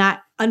 And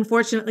that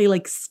unfortunately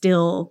like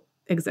still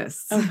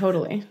exists. Oh,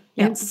 totally.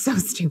 Yeah. It's so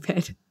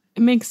stupid.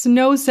 It makes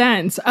no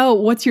sense. Oh,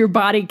 what's your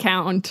body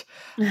count?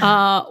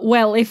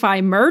 Well, if I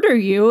murder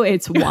you,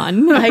 it's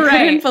 1. I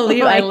couldn't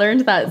believe I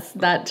learned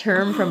that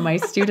term from my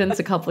students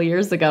a couple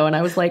years ago. And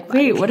I was like,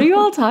 wait, what are you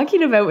all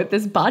talking about with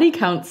this body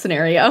count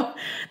scenario?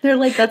 They're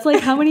like, that's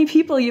like how many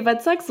people you've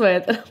had sex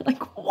with. And I'm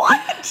like,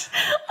 what?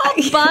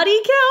 A body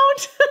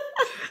count?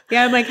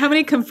 Yeah, I'm like, how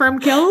many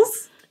confirmed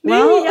kills?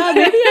 Maybe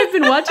I've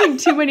been watching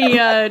too many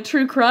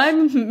true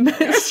crime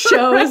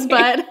shows,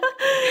 but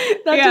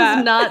that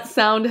does not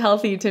sound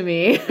healthy to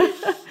me.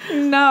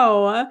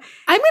 No. I'm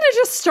going to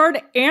just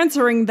start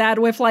answering that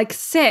with like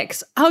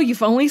 6. Oh,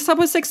 you've only slept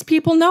with 6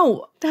 people?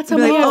 No. That's how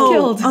many I've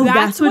killed. Oh,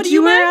 that's what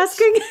you were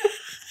asking?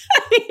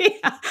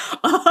 Yeah.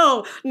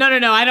 Oh,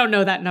 no. I don't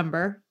know that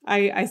number.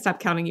 I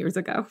stopped counting years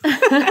ago.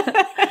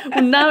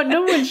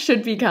 No one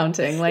should be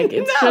counting. Like,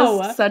 it's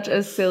just such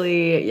a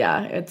silly,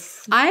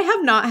 I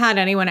have not had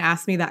anyone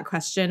ask me that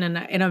question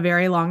in a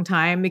very long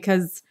time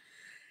because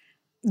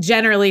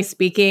generally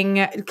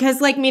speaking, because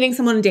like meeting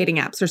someone on dating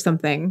apps or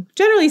something,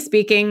 generally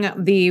speaking,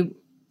 the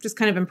just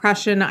kind of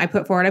impression I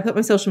put forward, I put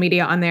my social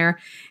media on there.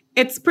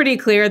 It's pretty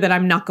clear that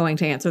I'm not going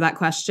to answer that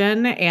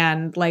question.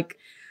 And like,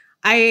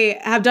 I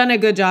have done a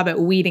good job at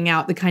weeding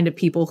out the kind of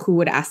people who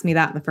would ask me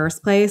that in the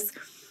first place.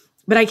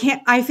 But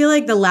I feel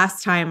like the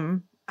last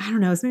time, I don't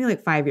know, it was maybe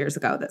like 5 years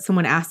ago that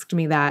someone asked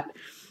me that.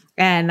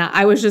 And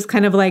I was just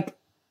kind of like,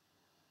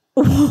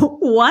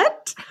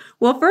 what?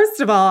 Well,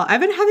 first of all,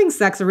 I've been having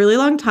sex a really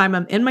long time.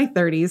 I'm in my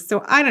 30s.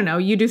 So I don't know.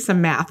 You do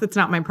some math. It's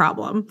not my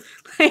problem.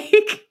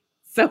 Like,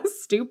 so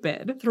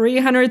stupid.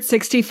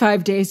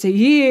 365 days a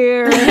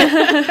year.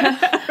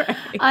 Right.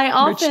 I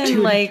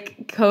often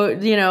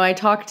I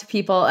talk to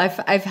people.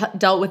 I've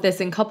dealt with this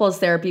in couples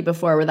therapy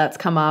before where that's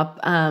come up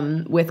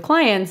with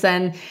clients.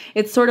 And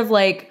it's sort of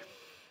like,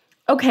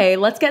 okay,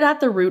 let's get at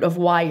the root of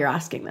why you're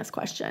asking this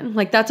question.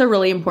 Like, that's a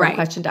really important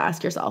question to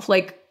ask yourself.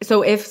 Like,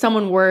 so if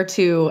someone were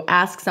to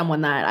ask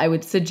someone that, I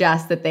would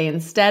suggest that they,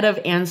 instead of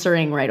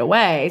answering right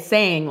away,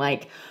 saying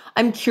like,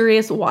 I'm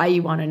curious why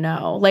you want to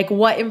know. Like,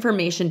 what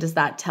information does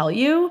that tell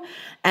you?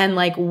 And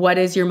like, what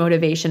is your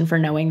motivation for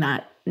knowing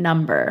that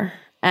number?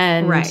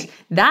 And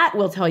that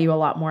will tell you a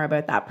lot more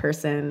about that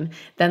person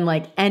than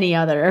like any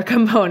other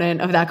component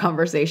of that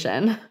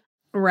conversation.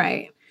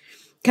 Right.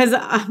 Because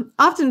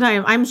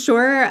oftentimes, I'm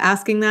sure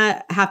asking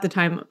that, half the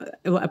time,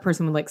 a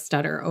person would like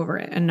stutter over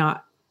it and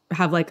not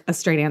have like a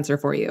straight answer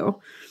for you.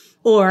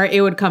 Or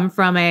it would come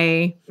from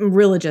a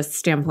religious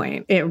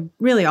standpoint. It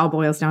really all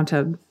boils down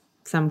to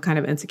some kind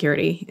of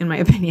insecurity, in my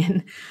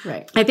opinion.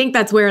 Right. I think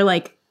that's where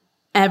like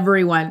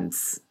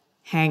everyone's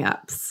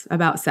hang-ups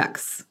about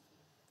sex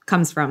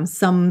comes from,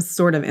 some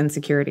sort of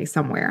insecurity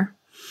somewhere.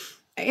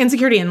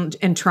 insecurity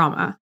and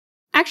trauma.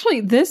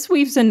 Actually, this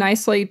weaves in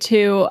nicely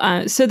too.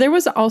 So there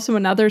was also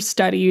another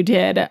study you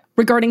did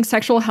regarding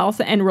sexual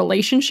health and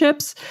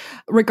relationships,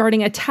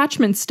 regarding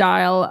attachment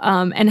style,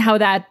 and how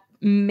that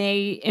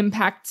may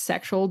impact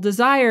sexual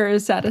desire,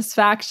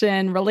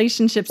 satisfaction,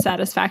 relationship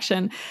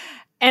satisfaction.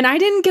 And I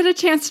didn't get a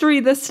chance to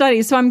read this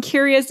study, so I'm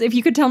curious if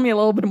you could tell me a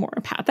little bit more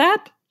about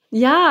that.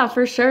 Yeah,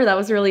 for sure. That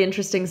was a really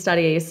interesting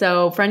study.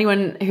 So for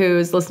anyone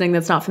who's listening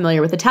that's not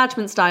familiar with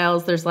attachment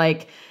styles, there's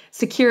like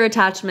secure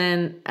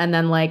attachment and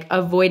then like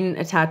avoidant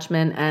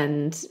attachment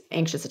and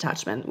anxious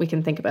attachment. We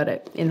can think about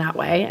it in that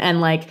way.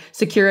 And like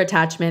secure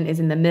attachment is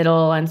in the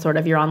middle and sort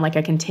of you're on like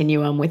a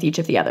continuum with each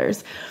of the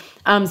others.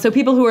 So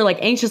people who are like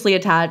anxiously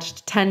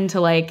attached tend to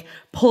like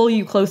pull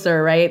you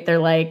closer, right? They're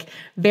like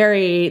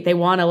they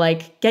want to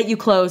like get you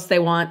close. They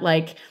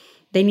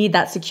need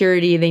that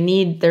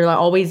security. They're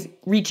always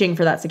reaching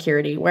for that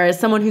security. Whereas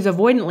someone who's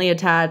avoidantly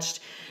attached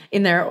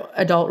in their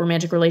adult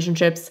romantic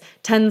relationships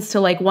tends to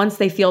like, once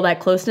they feel that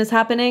closeness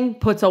happening,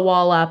 puts a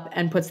wall up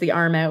and puts the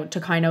arm out to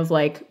kind of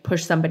like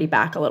push somebody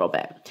back a little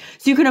bit.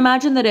 So you can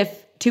imagine that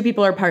if two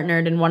people are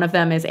partnered and one of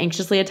them is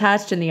anxiously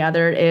attached and the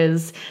other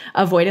is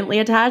avoidantly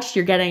attached,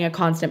 you're getting a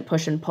constant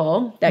push and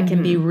pull that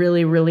can be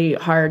really, really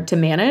hard to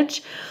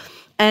manage.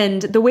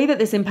 And the way that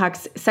this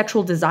impacts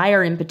sexual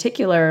desire in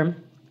particular,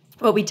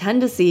 what we tend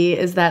to see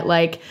is that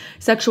like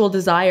sexual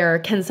desire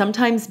can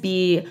sometimes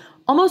be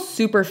almost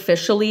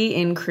superficially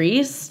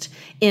increased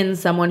in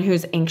someone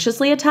who's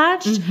anxiously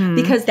attached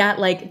because that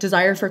like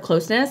desire for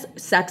closeness,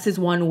 sex is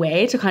one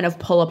way to kind of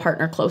pull a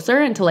partner closer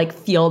and to like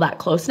feel that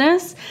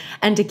closeness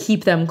and to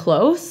keep them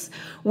close.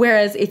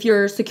 Whereas if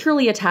you're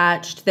securely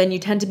attached, then you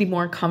tend to be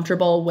more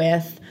comfortable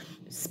with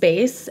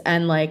space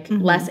and like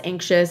less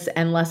anxious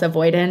and less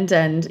avoidant.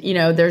 And, you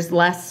know, there's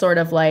less sort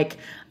of like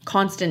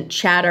constant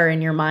chatter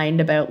in your mind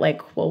about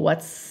like, well,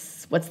 what's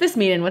this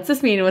mean? And what's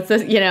this mean? And what's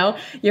this, you know,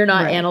 you're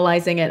not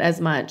analyzing it as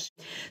much.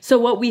 So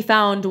what we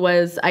found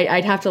was,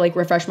 I'd have to like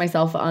refresh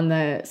myself on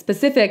the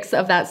specifics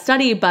of that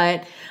study,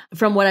 but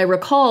from what I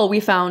recall, we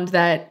found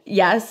that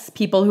yes,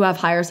 people who have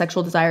higher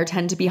sexual desire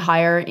tend to be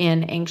higher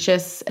in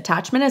anxious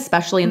attachment,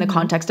 especially in the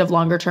context of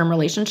longer term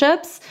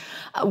relationships.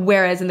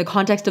 Whereas in the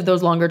context of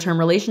those longer term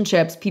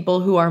relationships, people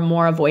who are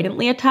more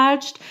avoidantly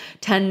attached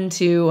tend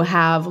to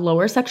have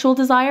lower sexual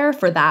desire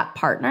for that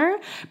partner,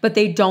 but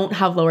they don't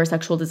have lower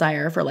sexual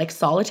desire for like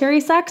solitary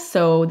sex.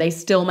 So they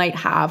still might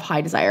have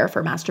high desire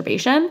for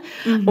masturbation,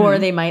 or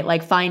they might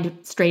like find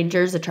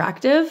strangers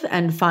attractive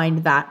and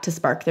find that to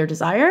spark their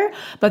desire,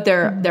 but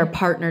their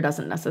partner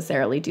doesn't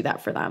necessarily do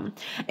that for them.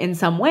 In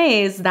some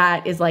ways,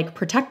 that is like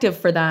protective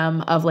for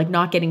them of like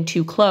not getting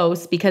too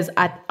close, because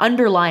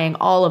underlying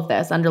all of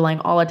this,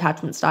 underlying all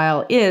attachment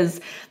style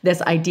is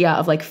this idea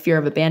of like fear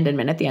of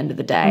abandonment at the end of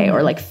the day,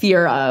 or like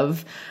fear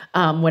of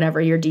whatever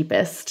your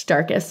deepest,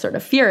 darkest sort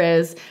of fear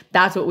is.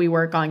 That's what we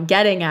work on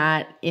getting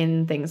at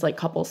in things like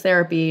couples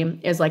therapy,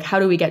 is like, how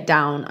do we get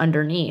down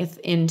underneath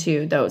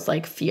into those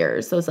like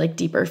fears, those like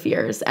deeper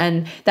fears?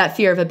 And that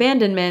fear of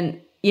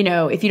abandonment, you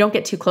know, if you don't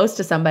get too close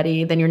to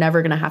somebody, then you're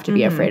never going to have to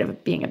be afraid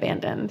of being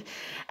abandoned.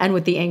 And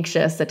with the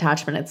anxious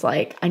attachment, it's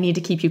like, I need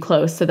to keep you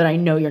close so that I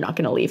know you're not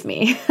going to leave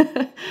me.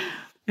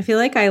 I feel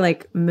like I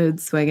like mood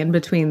swing in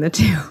between the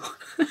two.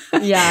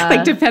 Yeah.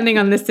 Like depending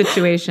on the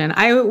situation.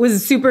 I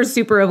was super,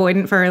 super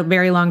avoidant for a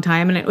very long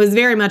time. And it was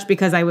very much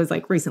because I was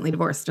like recently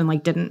divorced and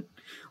like didn't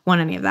want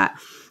any of that.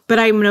 But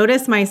I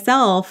noticed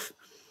myself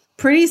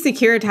pretty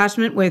secure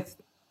attachment with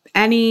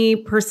any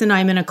person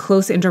I'm in a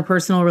close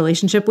interpersonal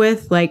relationship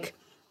with, like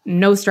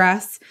no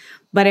stress.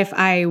 But if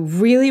I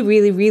really,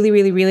 really, really,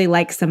 really, really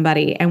like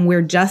somebody and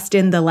we're just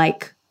in the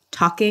like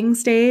talking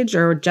stage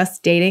or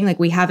just dating, like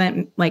we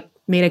haven't like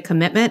made a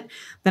commitment,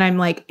 then I'm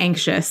like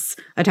anxious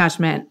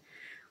attachment,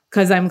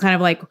 because I'm kind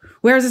of like,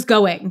 where is this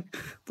going?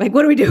 Like,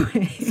 what are we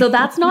doing? So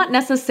that's not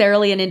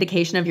necessarily an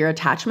indication of your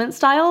attachment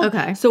style.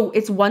 Okay. So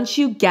it's once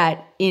you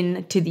get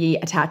into the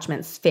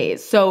attachments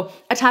phase. So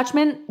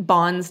attachment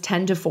bonds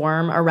tend to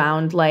form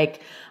around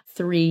like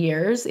 3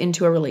 years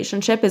into a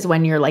relationship is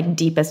when your like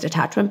deepest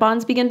attachment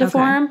bonds begin to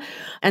form.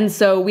 And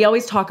so we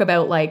always talk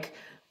about like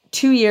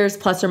 2 years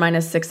plus or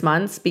minus 6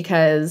 months,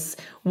 because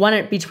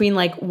between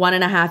like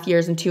 1.5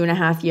 years and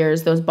 2.5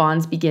 years, those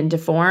bonds begin to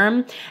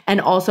form. And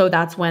also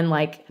that's when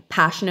like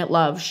passionate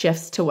love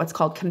shifts to what's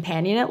called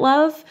companionate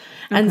love.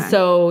 And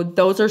so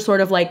those are sort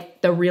of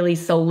like the really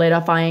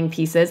solidifying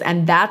pieces.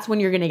 And that's when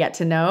you're going to get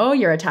to know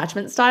your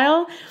attachment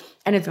style.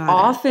 And it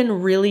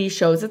often really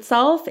shows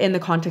itself in the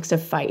context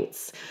of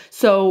fights.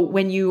 So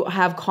when you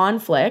have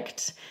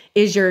conflict,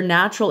 is your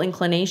natural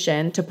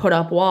inclination to put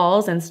up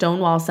walls and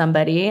stonewall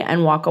somebody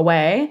and walk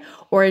away?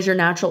 Or is your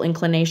natural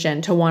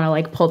inclination to want to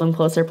like pull them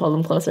closer, pull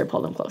them closer,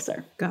 pull them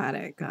closer? Got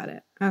it.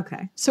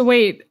 Okay. So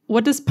wait,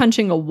 what does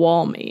punching a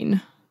wall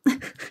mean?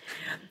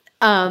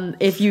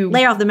 If you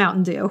lay off the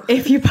Mountain Dew.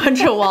 If you punch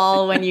a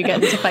wall when you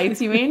get into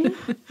fights, you mean?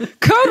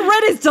 Code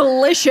Red is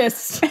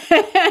delicious.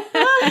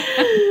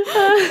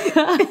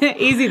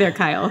 Easy there,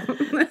 Kyle.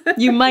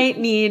 You might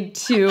need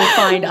to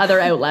find other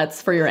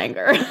outlets for your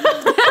anger.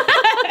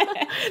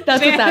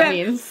 That's what that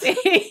means.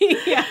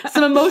 Yeah.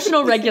 Some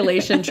emotional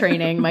regulation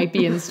training might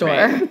be in store.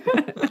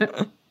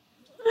 Right.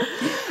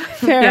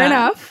 Fair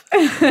enough.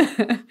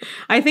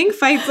 I think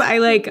fights,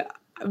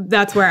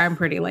 that's where I'm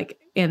pretty like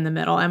in the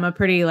middle. I'm a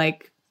pretty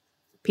like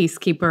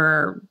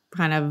peacekeeper,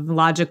 kind of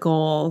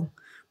logical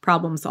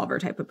problem solver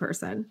type of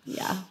person.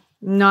 Yeah.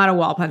 Not a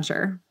wall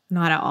puncher.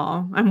 Not at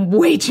all. I'm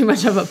way too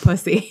much of a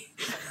pussy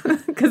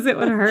because it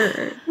would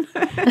hurt.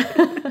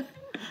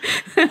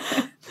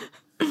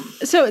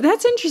 So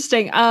that's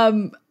interesting.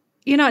 Then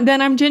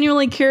I'm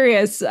genuinely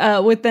curious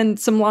within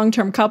some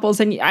long-term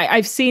couples. And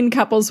I've seen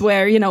couples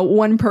where,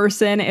 one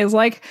person is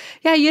like,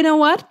 yeah, you know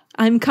what?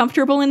 I'm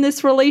comfortable in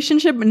this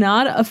relationship,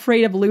 not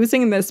afraid of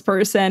losing this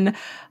person.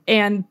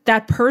 And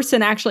that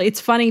person actually, it's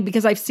funny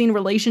because I've seen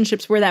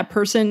relationships where that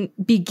person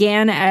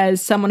began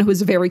as someone who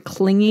was very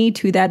clingy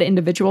to that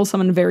individual,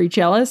 someone very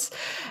jealous.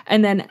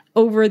 And then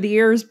over the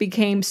years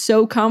became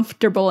so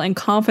comfortable and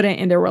confident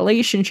in their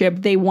relationship,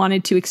 they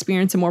wanted to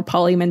experience a more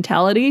poly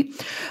mentality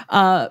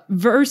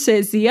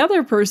versus the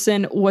other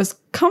person was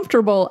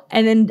comfortable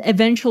and then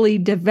eventually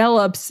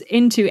develops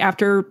into,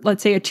 after,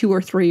 let's say, a 2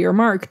 or 3 year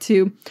mark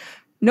to,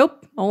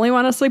 nope, only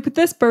want to sleep with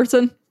this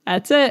person.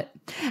 That's it.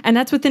 And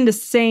that's within the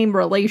same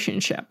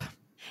relationship.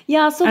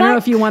 Yeah, so I don't know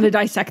if you want to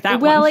dissect that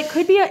well, one. it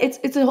could be,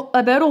 it's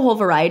about a whole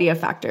variety of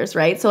factors,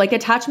 right? So like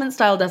attachment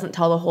style doesn't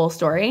tell the whole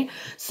story.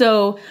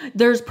 So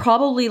there's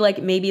probably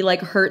maybe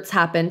hurts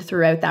happened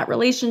throughout that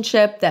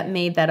relationship that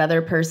made that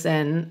other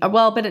person,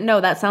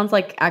 that sounds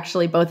like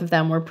actually both of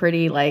them were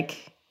pretty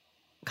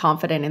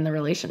confident in the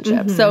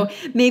relationship. Mm-hmm. So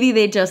maybe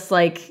they just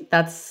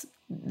that's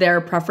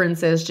their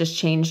preferences just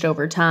changed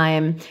over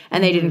time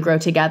and they didn't grow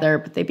together,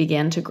 but they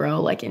began to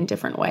grow in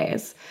different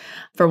ways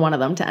for one of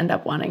them to end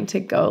up wanting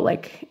to go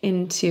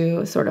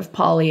into sort of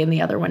poly and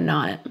the other one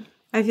not.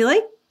 I feel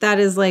like that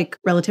is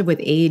relative with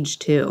age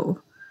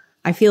too.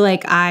 I feel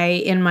like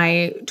in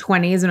my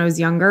 20s when I was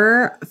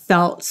younger,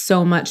 felt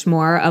so much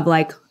more of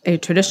a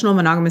traditional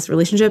monogamous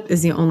relationship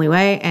is the only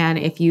way. And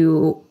if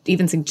you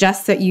even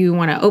suggest that you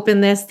want to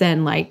open this,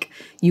 then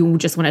you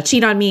just want to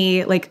cheat on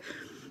me,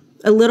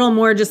 a little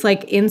more just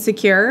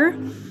insecure.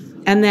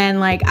 And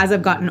then as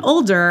I've gotten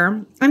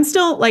older, I'm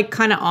still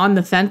kind of on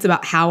the fence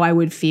about how I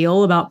would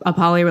feel about a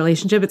poly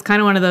relationship. It's kind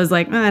of one of those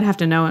I'd have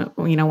to know,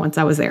 once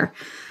I was there.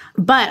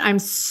 But I'm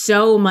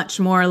so much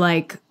more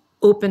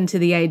open to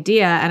the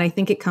idea. And I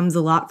think it comes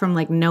a lot from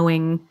like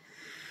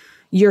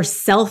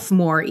yourself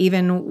more,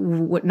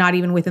 even not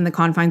even within the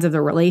confines of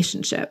the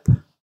relationship.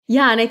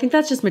 Yeah. And I think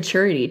that's just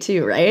maturity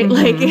too, right? Mm-hmm.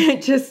 Like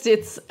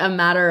it's a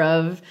matter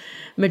of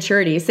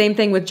maturity. Same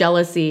thing with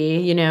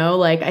jealousy, you know,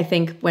 like I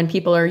think when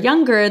people are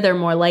younger, they're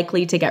more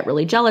likely to get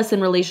really jealous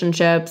in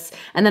relationships.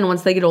 And then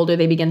once they get older,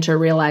 they begin to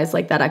realize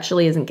like that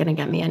actually isn't going to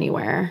get me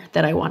anywhere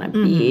that I want to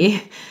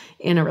be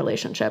in a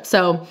relationship.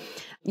 So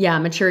yeah,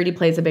 maturity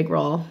plays a big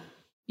role.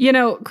 You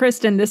know,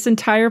 Kristen, this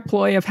entire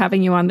ploy of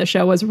having you on the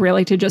show was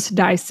really to just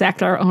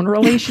dissect our own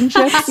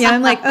relationships. Yeah,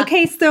 I'm like,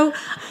 okay, so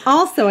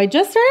also I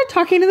just started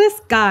talking to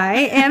this guy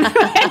and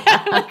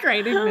I'm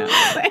writing notes.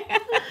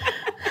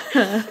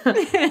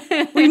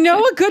 We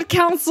know a good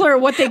counselor,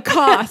 what they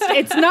cost.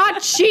 It's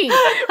not cheap.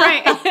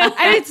 Right.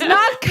 And it's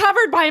not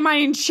covered by my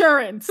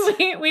insurance.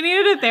 We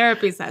needed a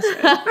therapy session.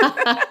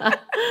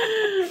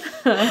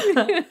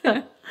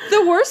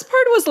 The worst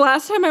part was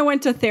last time I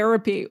went to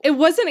therapy. It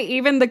wasn't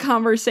even the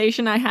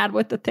conversation I had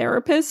with the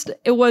therapist.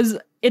 It was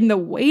in the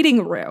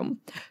waiting room.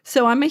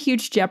 So I'm a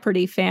huge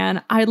Jeopardy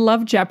fan. I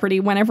love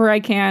Jeopardy. Whenever I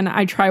can,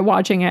 I try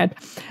watching it.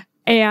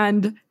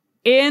 And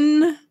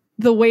in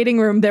the waiting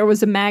room, there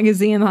was a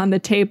magazine on the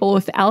table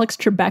with Alex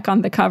Trebek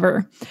on the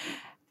cover.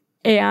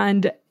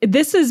 And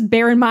this is,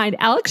 bear in mind,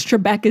 Alex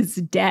Trebek is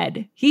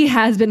dead. He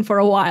has been for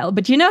a while.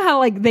 But you know how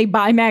like they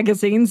buy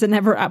magazines and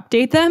never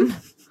update them?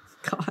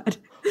 God.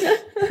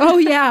 Oh,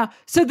 yeah.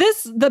 So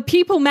the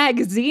People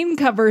magazine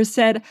cover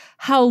said,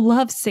 "How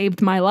love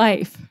saved my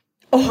life."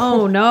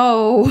 Oh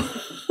no.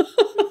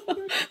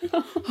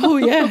 Oh,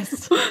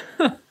 yes.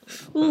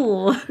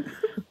 Ooh.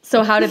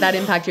 So how did that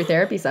impact your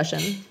therapy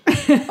session?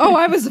 Oh,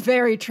 I was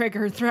very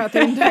triggered throughout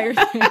the entire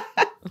thing.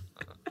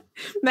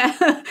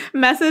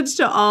 Message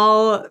to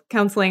all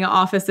counseling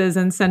offices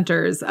and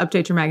centers: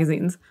 update your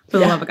magazines for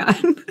the love of God.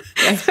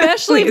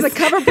 Especially if the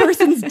cover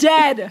person's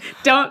dead.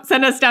 Don't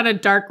send us down a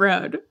dark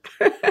road.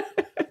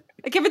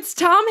 Like if it's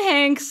Tom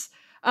Hanks,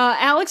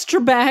 Alex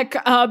Trebek,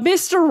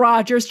 Mr.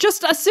 Rogers,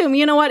 just assume,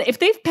 you know what? If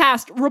they've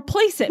passed,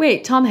 replace it.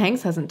 Wait, Tom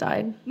Hanks hasn't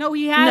died? No,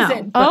 he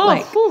hasn't.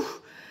 No, but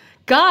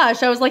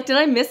gosh, I was like, did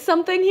I miss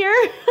something here?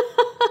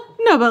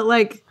 No, but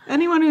like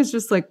anyone who's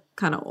just like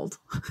kind of old.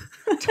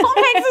 Tom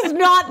Hanks is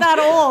not that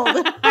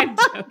old. I'm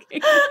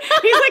joking.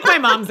 He's like my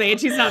mom's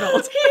age. He's not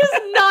old. He is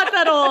not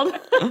that old.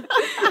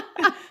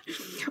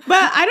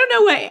 But I don't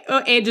know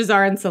what ages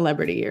are in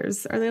celebrity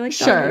years. Are they like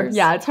sure? Years?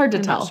 Yeah, it's hard to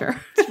I'm tell. Not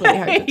sure. It's really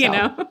hard to tell. You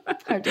know,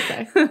 hard to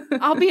say.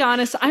 I'll be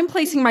honest. I'm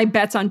placing my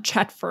bets on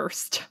Chet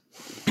first.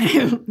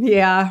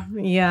 Yeah.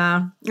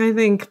 I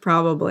think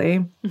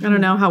probably. I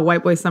don't know how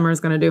White Boy Summer is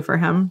going to do for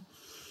him.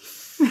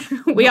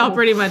 We all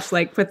pretty much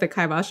like put the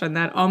kibosh on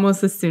that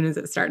almost as soon as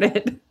it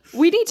started.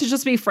 We need to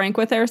just be frank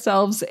with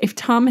ourselves. If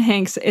Tom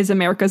Hanks is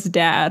America's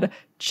dad,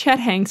 Chet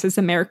Hanks is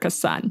America's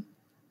son.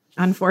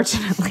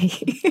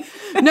 Unfortunately.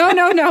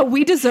 No.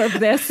 We deserve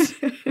this.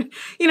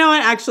 You know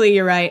what? Actually,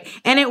 you're right.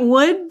 And it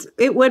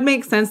would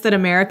make sense that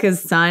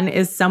America's son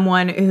is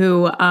someone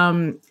who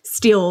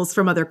steals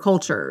from other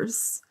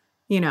cultures.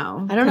 You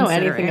know, I don't know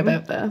anything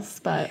about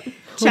this, but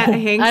Chet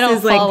Hanks I don't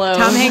is like follow,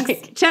 Tom Hanks.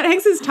 like- Chet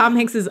Hanks is Tom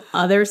Hanks's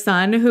other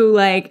son who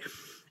like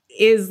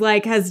is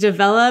like has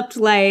developed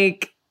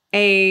like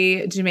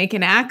a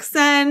Jamaican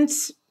accent.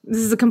 This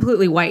is a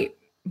completely white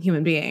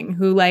human being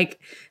who like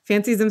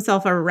fancies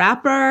himself a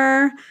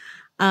rapper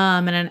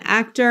and an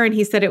actor, and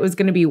he said it was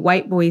going to be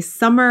White Boy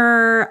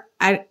Summer.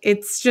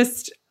 It's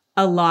just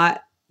a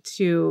lot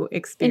to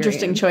experience.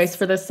 Interesting choice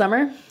for this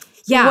summer.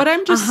 Yeah. What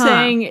I'm just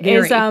saying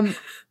Very. is,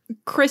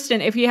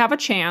 Kristen, if you have a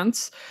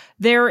chance,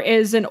 there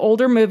is an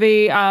older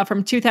movie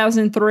from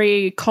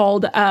 2003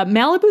 called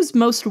Malibu's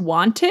Most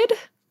Wanted.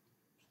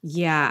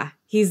 Yeah.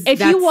 If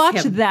you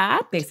watch him,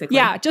 that, basically.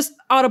 yeah, just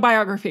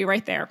autobiography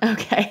right there.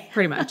 Okay.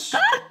 Pretty much.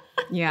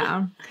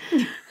 Yeah.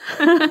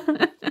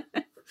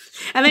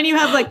 And then you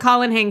have like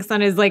Colin Hanks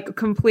on his like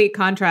complete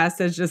contrast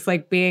as just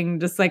like being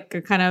just like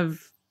a kind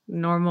of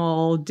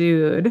normal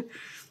dude.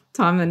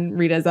 Tom and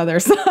Rita's other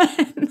son.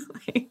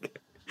 Like,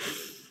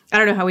 I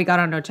don't know how we got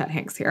on no Chet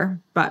Hanks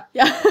here, but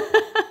Yeah.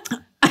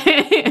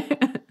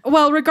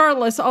 Well,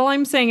 regardless, all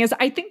I'm saying is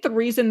I think the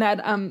reason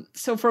that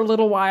so for a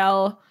little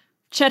while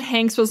Chet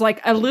Hanks was like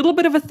a little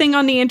bit of a thing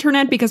on the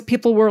internet because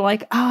people were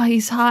like, oh,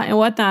 he's hot and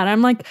whatnot.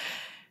 I'm like,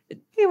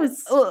 it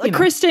was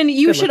Kristen,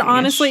 you should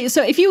honestly.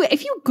 So if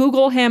you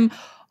Google him,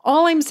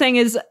 all I'm saying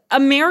is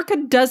America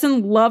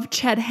doesn't love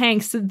Chet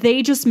Hanks.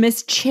 They just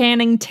miss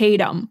Channing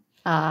Tatum.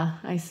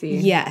 I see.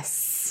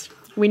 Yes.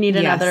 We need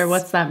another,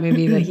 what's that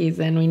movie that he's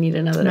in? We need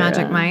another.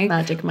 Magic Mike.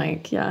 Magic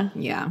Mike, yeah.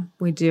 Yeah,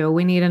 we do.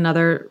 We need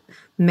another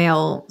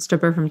male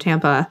stripper from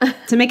Tampa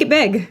to make it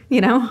big,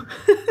 you know?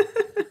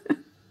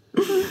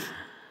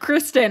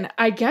 Kristen,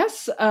 I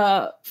guess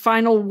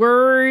final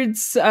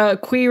words,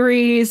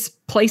 queries,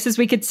 places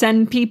we could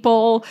send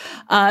people,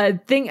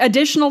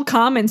 additional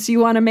comments you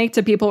want to make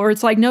to people where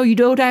it's like, no, you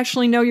don't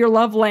actually know your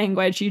love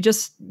language.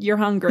 You're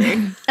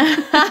hungry.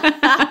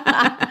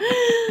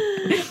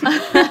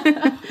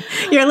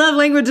 Your love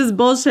language is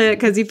bullshit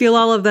because you feel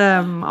all of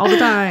them all the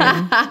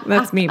time.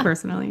 That's me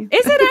personally.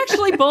 Is it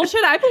actually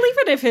bullshit? I believe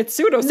it if it's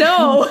pseudoscience.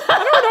 No.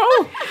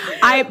 I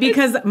don't know.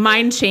 Because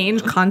mine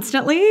change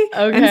constantly.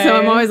 Okay. And so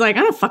I'm always like, I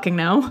don't fucking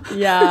know.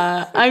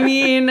 Yeah. I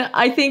mean,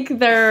 I think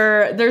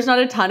there's not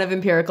a ton of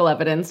empirical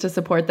evidence to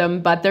support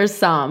them, but there's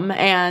some.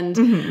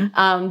 And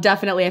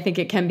definitely I think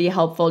it can be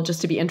helpful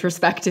just to be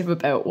introspective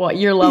about what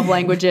your love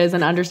language is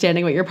and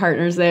understanding what your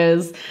partner's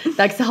is.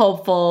 That's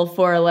helpful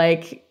for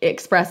like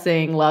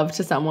expressing love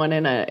to someone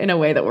in a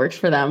way that works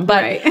for them.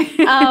 But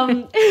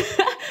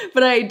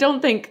but I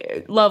don't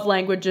think love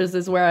languages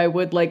is where I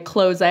would like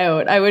close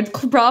out. I would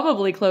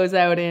probably close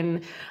out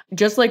in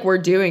just like we're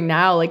doing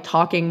now, like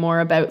talking more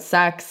about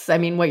sex. I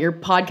mean, what your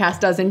podcast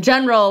does in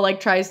general, like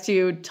tries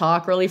to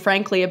talk really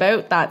frankly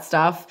about that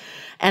stuff.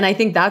 And I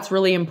think that's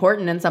really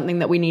important and something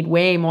that we need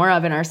way more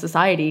of in our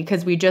society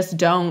because we just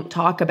don't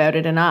talk about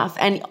it enough.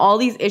 And all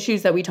these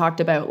issues that we talked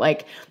about,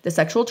 like the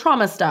sexual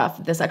trauma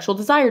stuff, the sexual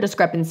desire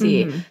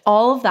discrepancy,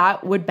 all of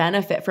that would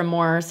benefit from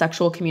more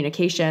sexual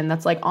communication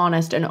that's like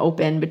honest and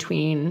open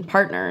between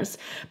partners.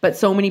 But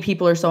so many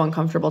people are so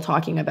uncomfortable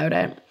talking about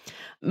it.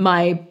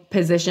 My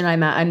position,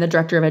 I'm the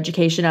director of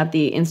education at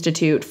the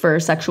Institute for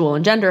Sexual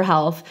and Gender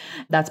Health.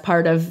 That's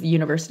part of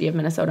University of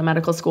Minnesota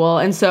Medical School.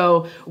 And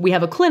so we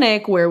have a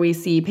clinic where we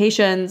see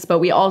patients, but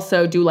we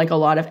also do like a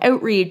lot of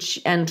outreach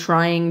and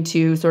trying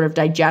to sort of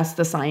digest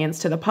the science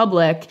to the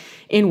public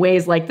in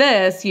ways like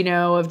this, you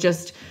know, of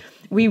just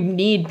we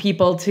need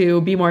people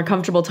to be more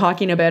comfortable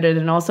talking about it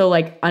and also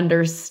like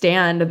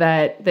understand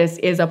that this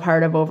is a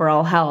part of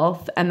overall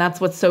health. And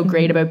that's what's so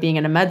great about being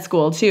in a med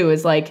school too,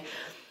 is like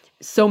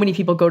so many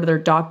people go to their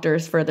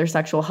doctors for their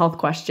sexual health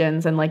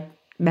questions and like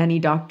many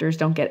doctors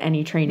don't get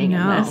any training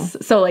in this.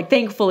 So like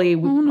thankfully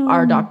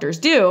our doctors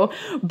do,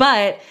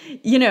 but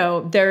you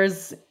know,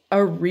 there's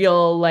a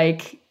real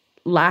like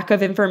lack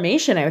of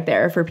information out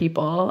there for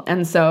people.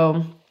 And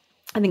so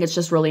I think it's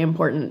just really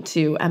important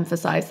to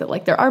emphasize that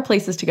like there are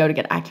places to go to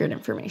get accurate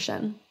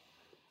information.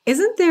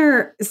 Isn't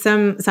there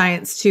some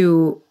science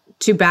to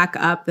back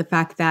up the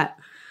fact that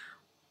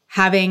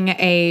having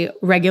a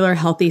regular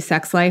healthy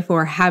sex life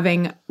or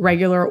having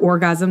regular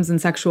orgasms and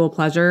sexual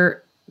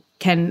pleasure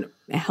can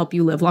help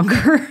you live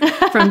longer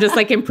from just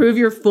like improve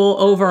your full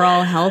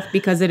overall health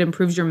because it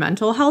improves your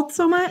mental health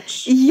so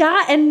much?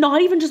 Yeah, and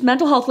not even just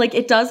mental health. Like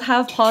it does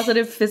have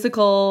positive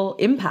physical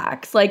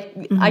impacts. Like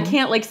I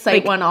can't like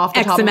cite like one off the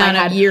X top of my amount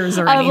head of years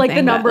or anything, like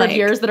the number like, of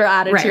years that are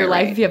added to your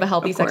life if you have a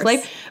healthy sex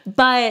life.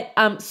 But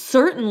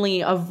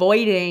certainly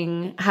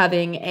avoiding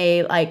having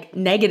a like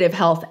negative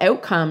health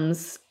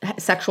outcomes,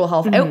 sexual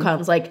health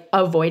outcomes, like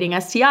avoiding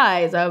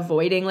STIs,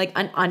 avoiding like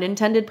an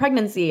unintended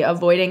pregnancy,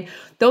 avoiding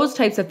those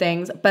types of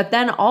things. But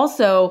then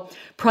also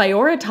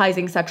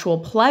prioritizing sexual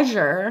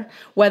pleasure,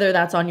 whether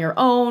that's on your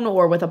own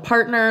or with a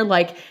partner,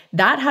 like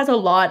that has a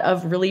lot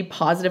of really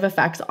positive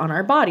effects on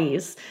our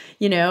bodies.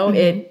 You know,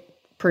 it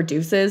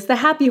produces the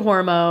happy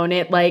hormone.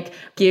 It like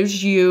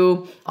gives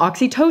you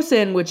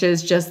oxytocin, which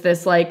is just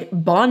this like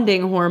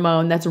bonding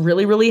hormone that's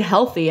really, really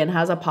healthy and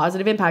has a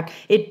positive impact.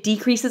 It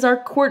decreases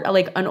our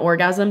an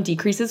orgasm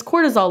decreases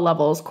cortisol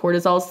levels.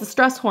 Cortisol is the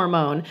stress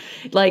hormone.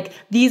 Like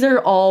these are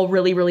all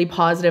really, really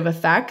positive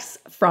effects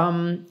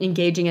from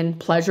engaging in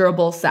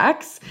pleasurable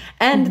sex.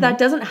 And that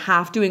doesn't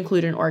have to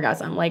include an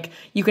orgasm. Like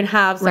you can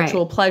have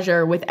sexual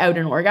pleasure without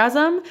an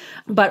orgasm,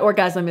 but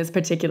orgasm is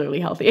particularly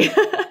healthy.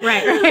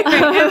 Right.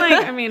 And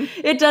like, I mean,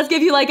 it does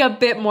give you like a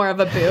bit more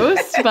of a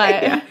boost,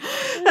 but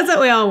that's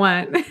what we all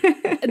want.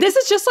 This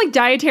is just like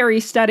dietary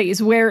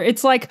studies where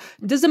it's like,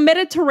 does a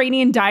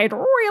Mediterranean diet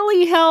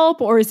really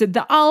help? Or is it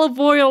the olive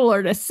oil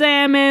or the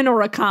salmon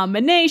or a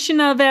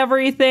combination of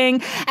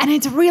everything? And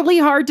it's really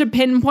hard to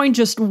pinpoint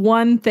just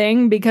one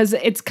thing because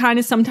it's kind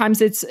of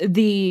sometimes it's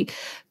the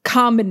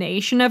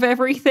combination of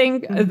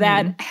everything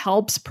that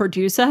helps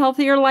produce a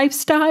healthier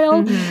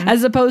lifestyle,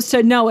 as opposed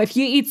to, no, if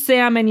you eat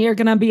salmon, you're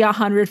going to be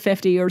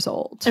 150 years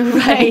old.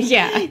 Right.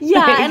 Yeah.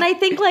 Yeah. And I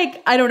think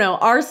like, I don't know,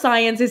 our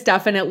science is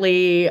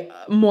definitely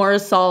more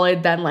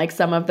solid than like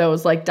some of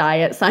those like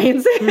diet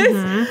sciences.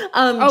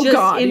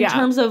 In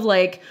terms of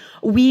like,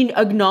 we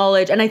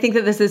acknowledge, and I think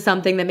that this is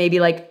something that maybe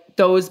like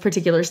those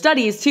particular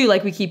studies too,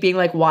 like we keep being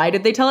like, why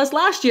did they tell us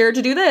last year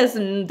to do this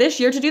and this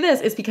year to do this?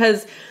 It's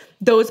because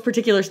those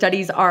particular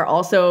studies are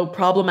also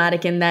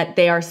problematic in that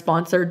they are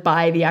sponsored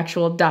by the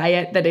actual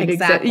diet that it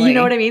exists. You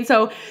know what I mean?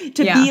 So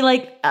to be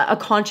like a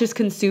conscious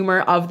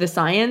consumer of the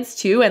science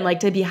too, and like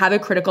to have a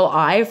critical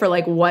eye for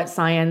like what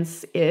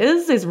science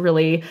is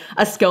really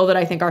a skill that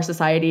I think our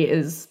society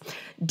is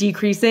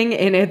decreasing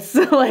in its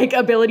like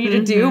ability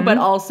to do, but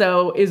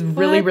also is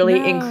really,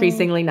 really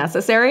increasingly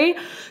necessary.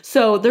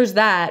 So there's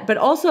that. But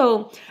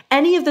also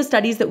any of the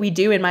studies that we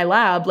do in my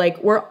lab, like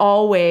we're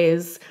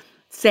always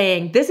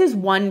saying this is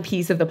one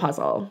piece of the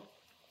puzzle.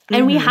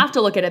 And we have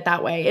to look at it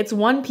that way. It's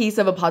one piece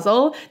of a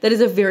puzzle that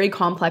is a very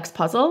complex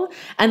puzzle.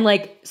 And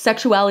like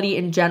sexuality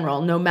in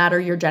general, no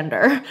matter your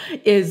gender,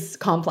 is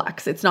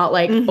complex. It's not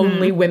like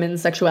only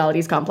women's sexuality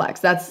is complex.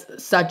 That's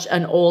such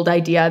an old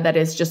idea that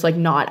is just like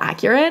not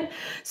accurate.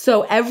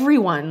 So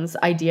everyone's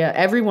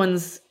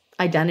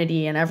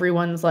identity and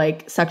everyone's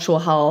like sexual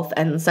health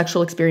and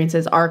sexual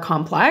experiences are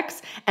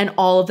complex. And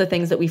all of the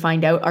things that we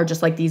find out are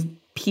just like these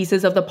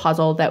pieces of the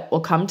puzzle that will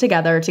come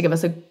together to give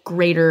us a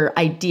greater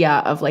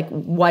idea of like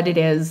what it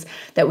is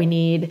that we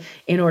need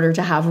in order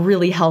to have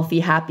really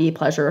healthy, happy,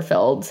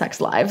 pleasure-filled sex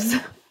lives.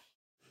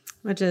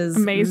 Which is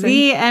amazing.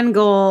 The end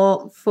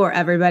goal for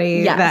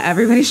everybody that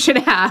everybody should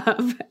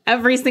have.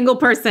 Every single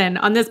person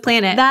on this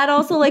planet. That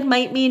also like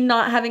might mean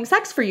not having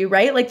sex for you,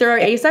 right? Like there are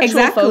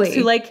asexual folks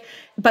who like,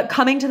 but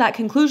coming to that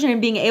conclusion and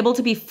being able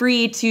to be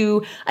free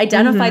to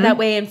identify that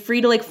way and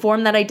free to like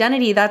form that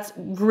identity, that's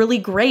really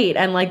great.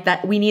 And like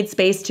that we need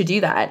space to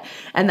do that.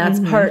 And that's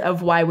part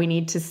of why we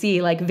need to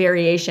see like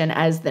variation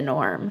as the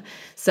norm.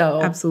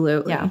 So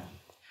absolutely. Yeah.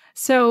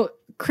 So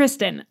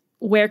Kristen,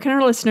 where can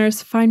our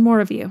listeners find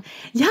more of you?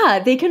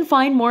 Yeah, they can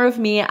find more of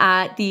me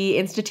at the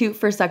Institute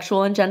for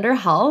Sexual and Gender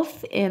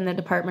Health in the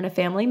Department of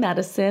Family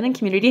Medicine and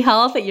Community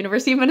Health at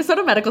University of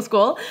Minnesota Medical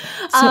School.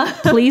 So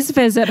please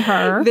visit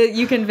her.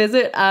 You can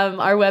visit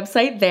our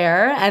website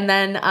there. And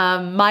then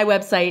my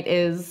website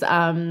is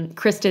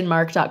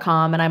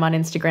KristenMark.com, and I'm on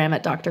Instagram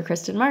at Dr.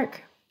 Kristen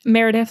Mark.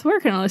 Meredith, where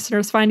can our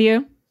listeners find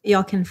you?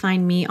 Y'all can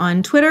find me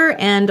on Twitter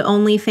and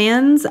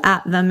OnlyFans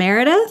at The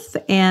Meredith,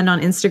 and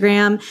on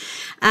Instagram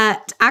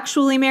at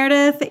Actually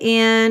Meredith,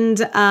 and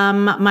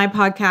my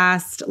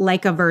podcast,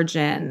 Like a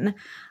Virgin,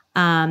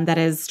 that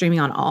is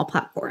streaming on all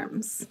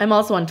platforms. I'm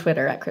also on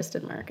Twitter at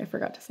Kristen Mark. I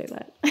forgot to say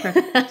that.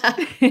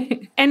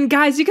 And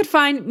guys, you could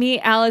find me,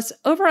 Alice,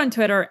 over on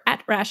Twitter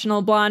at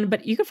Rational Blonde,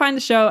 but you can find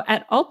the show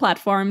at all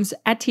platforms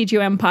at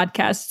TGM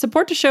Podcast.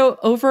 Support the show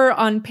over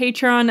on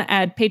Patreon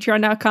at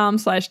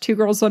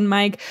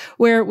patreon.com/2girls1mic,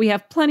 where we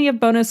have plenty of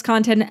bonus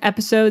content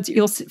episodes.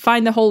 You'll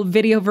find the whole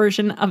video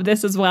version of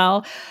this as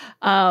well,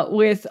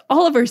 with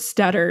all of our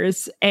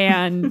stutters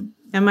and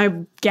and my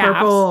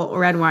purple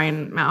red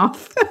wine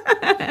mouth.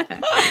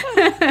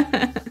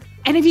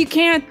 And if you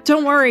can't,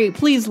 don't worry.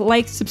 Please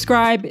like,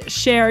 subscribe,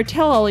 share,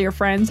 tell all your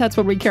friends. That's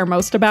what we care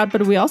most about.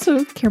 But we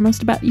also care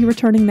most about you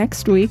returning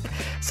next week.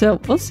 So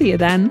we'll see you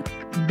then.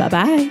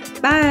 Bye-bye.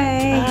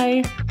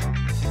 Bye. Bye.